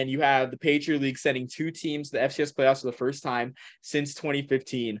conference. And you have the Patriot League sending 2 teams to the FCS playoffs for the first time since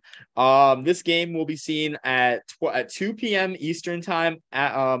 2015. This game will be seen at 2 p.m. Eastern time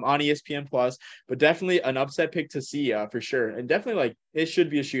on ESPN Plus, but definitely an upset pick to see for sure. And definitely it should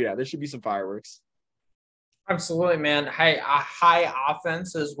be a shootout. There should be some fireworks. Absolutely, man. Hey, a high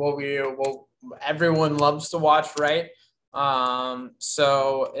offense is what everyone loves to watch, right?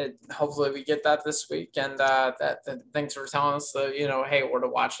 So hopefully we get that this week, and thanks for telling us that, hey, where to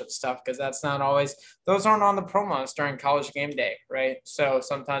watch that stuff, because that's not always, those aren't on the promos during college game day, right? So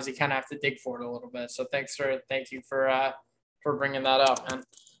sometimes you kind of have to dig for it a little bit. So thank you for bringing that up, man.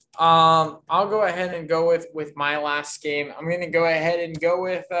 I'll go ahead and go with my last game. I'm going to go ahead and go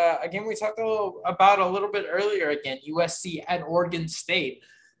with a game we talked about a little bit earlier. Again, USC at Oregon State.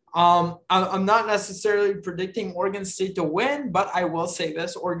 I'm not necessarily predicting Oregon State to win, but I will say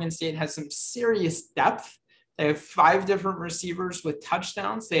this: Oregon State has some serious depth. They have 5 different receivers with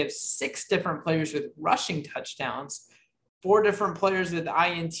touchdowns. They have 6 different players with rushing touchdowns, 4 different players with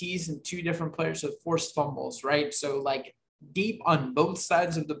INTs, and 2 different players with forced fumbles, right? So deep on both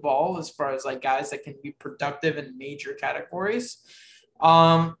sides of the ball as far as guys that can be productive in major categories.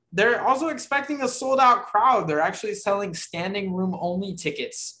 They're also expecting a sold out crowd. They're actually selling standing room only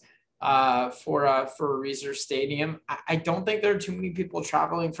tickets for Reser Stadium. I don't think there are too many people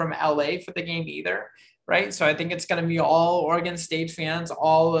traveling from LA for the game either, right? So I think it's going to be all Oregon State fans,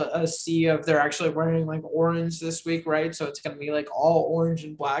 all a sea of, they're actually wearing orange this week, right? So it's going to be all orange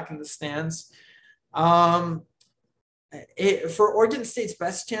and black in the stands. For Oregon State's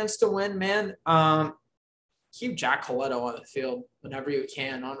best chance to win, man, keep Jack Coletto on the field whenever you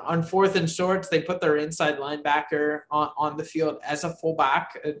can. On 4th and shorts, they put their inside linebacker on the field as a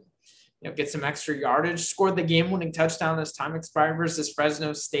fullback, get some extra yardage. Scored the game-winning touchdown as time expired versus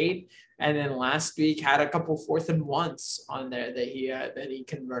Fresno State, and then last week had a couple 4th and 1s on there that he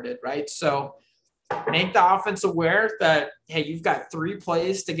converted, right? So make the offense aware that, hey, you've got 3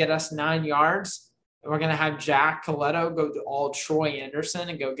 plays to get us 9 yards. And we're going to have Jack Coletto go to all Troy Anderson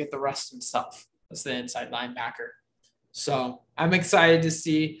and go get the rest himself as the inside linebacker. So I'm excited to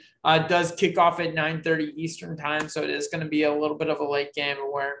see. It does kick off at 9:30 Eastern time, so it is going to be a little bit of a late game,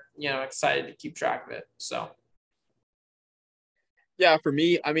 and we're excited to keep track of it. So yeah, for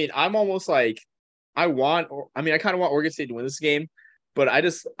me, I mean, I'm almost I kind of want Oregon State to win this game, but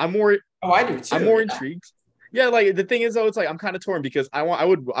I'm more. Oh, I do too. I'm more intrigued. Yeah, the thing is though, it's I'm kind of torn because I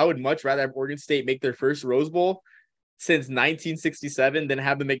would much rather have Oregon State make their first Rose Bowl since 1967 than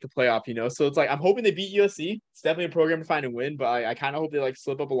have them make the playoff, So it's I'm hoping they beat USC. It's definitely a program to find and win, but I kind of hope they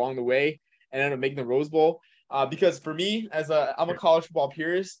slip up along the way and end up making the Rose Bowl. Because for me, I'm a college football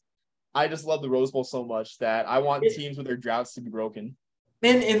purist, I just love the Rose Bowl so much that I want teams with their droughts to be broken.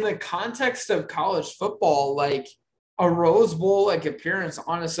 And in the context of college football, a Rose Bowl appearance,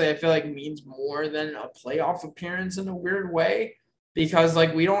 honestly, I feel means more than a playoff appearance in a weird way, because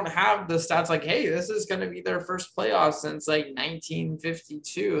we don't have the stats hey, this is going to be their first playoff since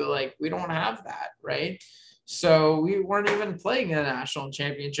 1952. We don't have that, right? So we weren't even playing a national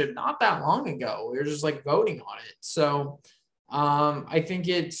championship not that long ago. We were just voting on it. So I think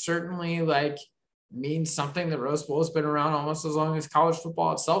it certainly means something. The Rose Bowl has been around almost as long as college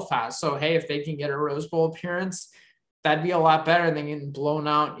football itself has. So hey, if they can get a Rose Bowl appearance, that'd be a lot better than getting blown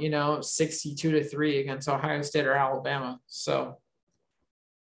out, 62-3 against Ohio State or Alabama. So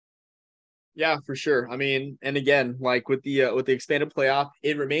yeah, for sure. I mean, and again, with the expanded playoff,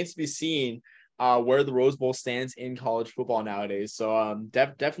 it remains to be seen where the Rose Bowl stands in college football nowadays. So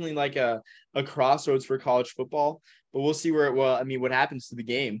definitely a crossroads for college football, but we'll see what happens to the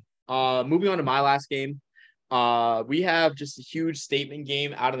game. Moving on to my last game. We have just a huge statement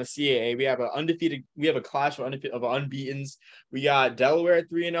game out of the CAA. We have a clash of unbeatens. We got Delaware at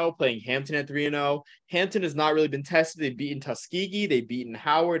 3-0 playing Hampton at 3-0. Hampton has not really been tested. They've beaten Tuskegee, they've beaten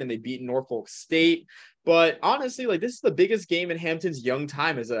Howard, and they've beaten Norfolk State. But honestly, this is the biggest game in Hampton's young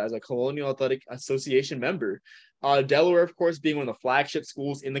time as a Colonial Athletic Association member. Delaware, of course, being one of the flagship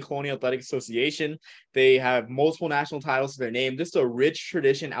schools in the Colonial Athletic Association. They have multiple national titles to their name. Just a rich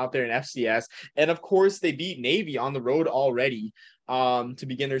tradition out there in FCS. And of course, they beat Navy on the road already to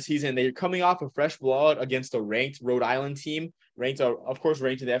begin their season. They're coming off a fresh blowout against a ranked Rhode Island team of course,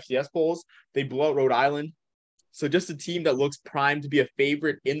 ranked in the FCS polls. They blew out Rhode Island. So just a team that looks primed to be a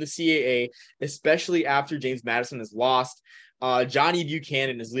favorite in the CAA, especially after James Madison has lost. Johnny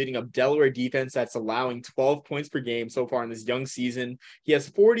Buchanan is leading up Delaware defense that's allowing 12 points per game so far in this young season. He has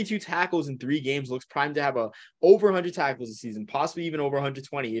 42 tackles in 3 games, looks primed to have over 100 tackles this season, possibly even over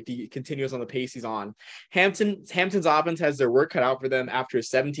 120 if he continues on the pace he's on. Hampton's offense has their work cut out for them after a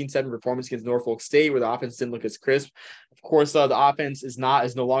 17-7 performance against Norfolk State, where the offense didn't look as crisp. Of course, the offense is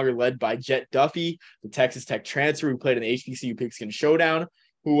no longer led by Jet Duffy, the Texas Tech transfer who played in the HBCU Pigskin Showdown,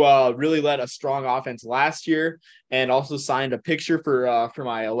 who really led a strong offense last year and also signed a picture for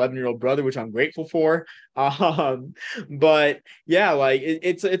my 11-year-old brother, which I'm grateful for. But yeah, like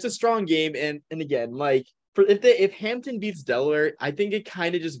it's a strong game. And again, like if Hampton beats Delaware, I think it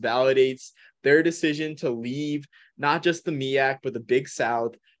kind of just validates their decision to leave not just the MEAC, but the Big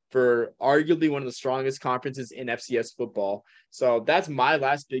South for arguably one of the strongest conferences in FCS football. So that's my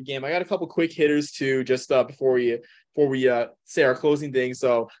last big game. I got a couple quick hitters too, just before we say our closing thing.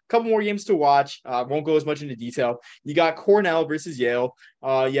 So a couple more games to watch. Won't go as much into detail. You got Cornell versus Yale.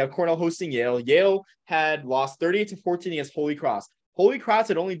 You have Cornell hosting Yale. Yale had lost 38-14 against Holy Cross. Holy Cross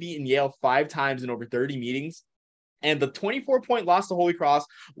had only beaten Yale 5 times in over 30 meetings. And the 24-point loss to Holy Cross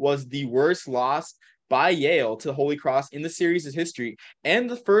was the worst loss by Yale to Holy Cross in the series' history, and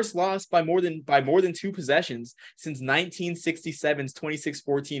the first loss by more than 2 possessions since 1967's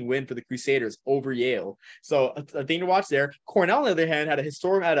 26-14 win for the Crusaders over Yale. So a thing to watch there. Cornell, on the other hand,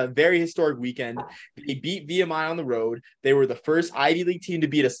 had a very historic weekend. They beat VMI on the road. They were the first Ivy League team to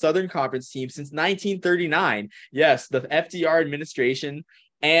beat a Southern Conference team since 1939. Yes, the FDR administration.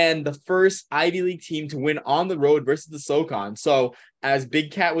 And the first Ivy League team to win on the road versus the SoCon. So, as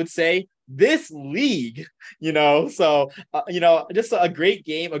Big Cat would say, this league, just a great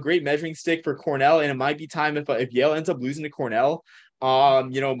game, a great measuring stick for Cornell. And it might be time if Yale ends up losing to Cornell,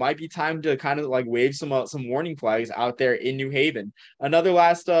 it might be time to kind of like wave some warning flags out there in New Haven. My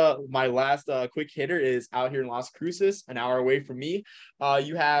last quick hitter is out here in Las Cruces, an hour away from me.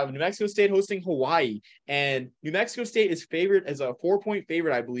 You have New Mexico State hosting Hawaii, and New Mexico State is favored as a 4-point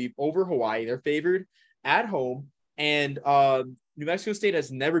favorite, I believe, over Hawaii. They're favored at home, and New Mexico State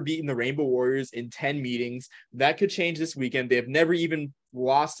has never beaten the Rainbow Warriors in 10 meetings. That could change this weekend. They have never even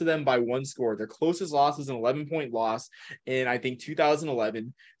lost to them by 1 score. Their closest loss is an 11-point loss in, I think,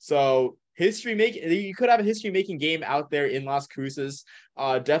 2011. So you could have a history-making game out there in Las Cruces.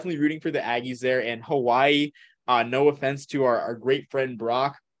 Definitely rooting for the Aggies there. And Hawaii, no offense to our great friend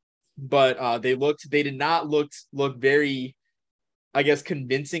Brock, but they did not look very, I guess,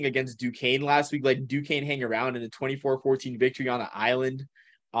 convincing against Duquesne last week. Like Duquesne hang around in the 24-14 victory on the island.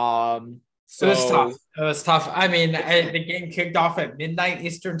 It was tough. It was tough. I mean, the game kicked off at midnight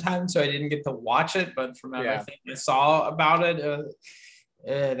Eastern time, so I didn't get to watch it. But from everything I saw about it,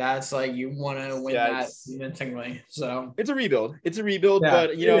 that's like you want to win that convincingly. So it's a rebuild.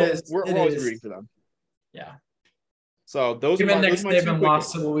 But we're always rooting for them. Yeah. So those are my next those are my 2 quick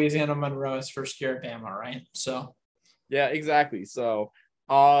lost to Louisiana Monroe's first year at Bama, right? So. Yeah, exactly. So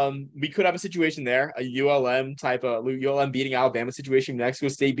we could have a situation there, a ULM beating Alabama situation. New Mexico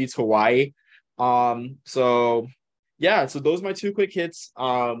State beats Hawaii. So those are my 2 quick hits.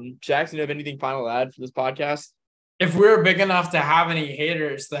 Jackson, you have anything final to add for this podcast? If we were big enough to have any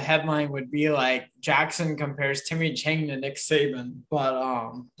haters, the headline would be like Jackson compares Timmy Chang to Nick Saban.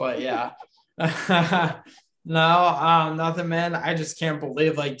 But yeah. No, nothing, man. I just can't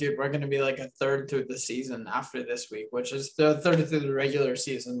believe, dude, we're going to be like a third through the season after this week, which is the third through the regular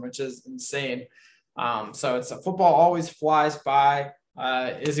season, which is insane. So it's football always flies by.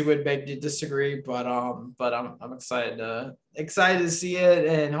 Izzy would beg to disagree, but I'm excited to see it.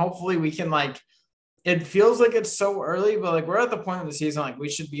 And hopefully we can it feels like it's so early, but we're at the point of the season, we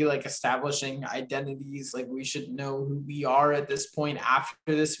should be establishing identities. We should know who we are at this point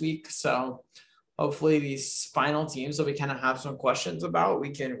after this week. So, hopefully these final teams that we kind of have some questions about, we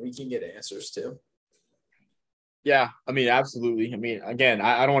can get answers to. Yeah, I mean, absolutely. I mean, again,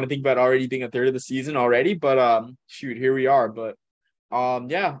 I don't want to think about already being a third of the season already, but here we are. But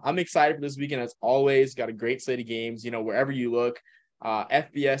yeah, I'm excited for this weekend as always. Got a great slate of games, wherever you look.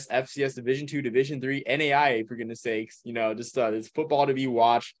 FBS, FCS, Division II, Division III, NAIA, for goodness sakes. It's football to be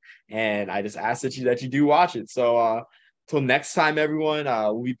watched, and I just ask that you do watch it. So till next time, everyone,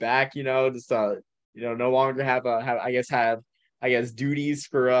 we'll be back. No longer have duties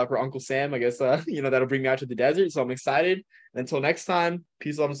for Uncle Sam. I guess that'll bring me out to the desert. So I'm excited. Until next time,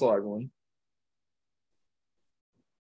 peace, love, and soul, everyone.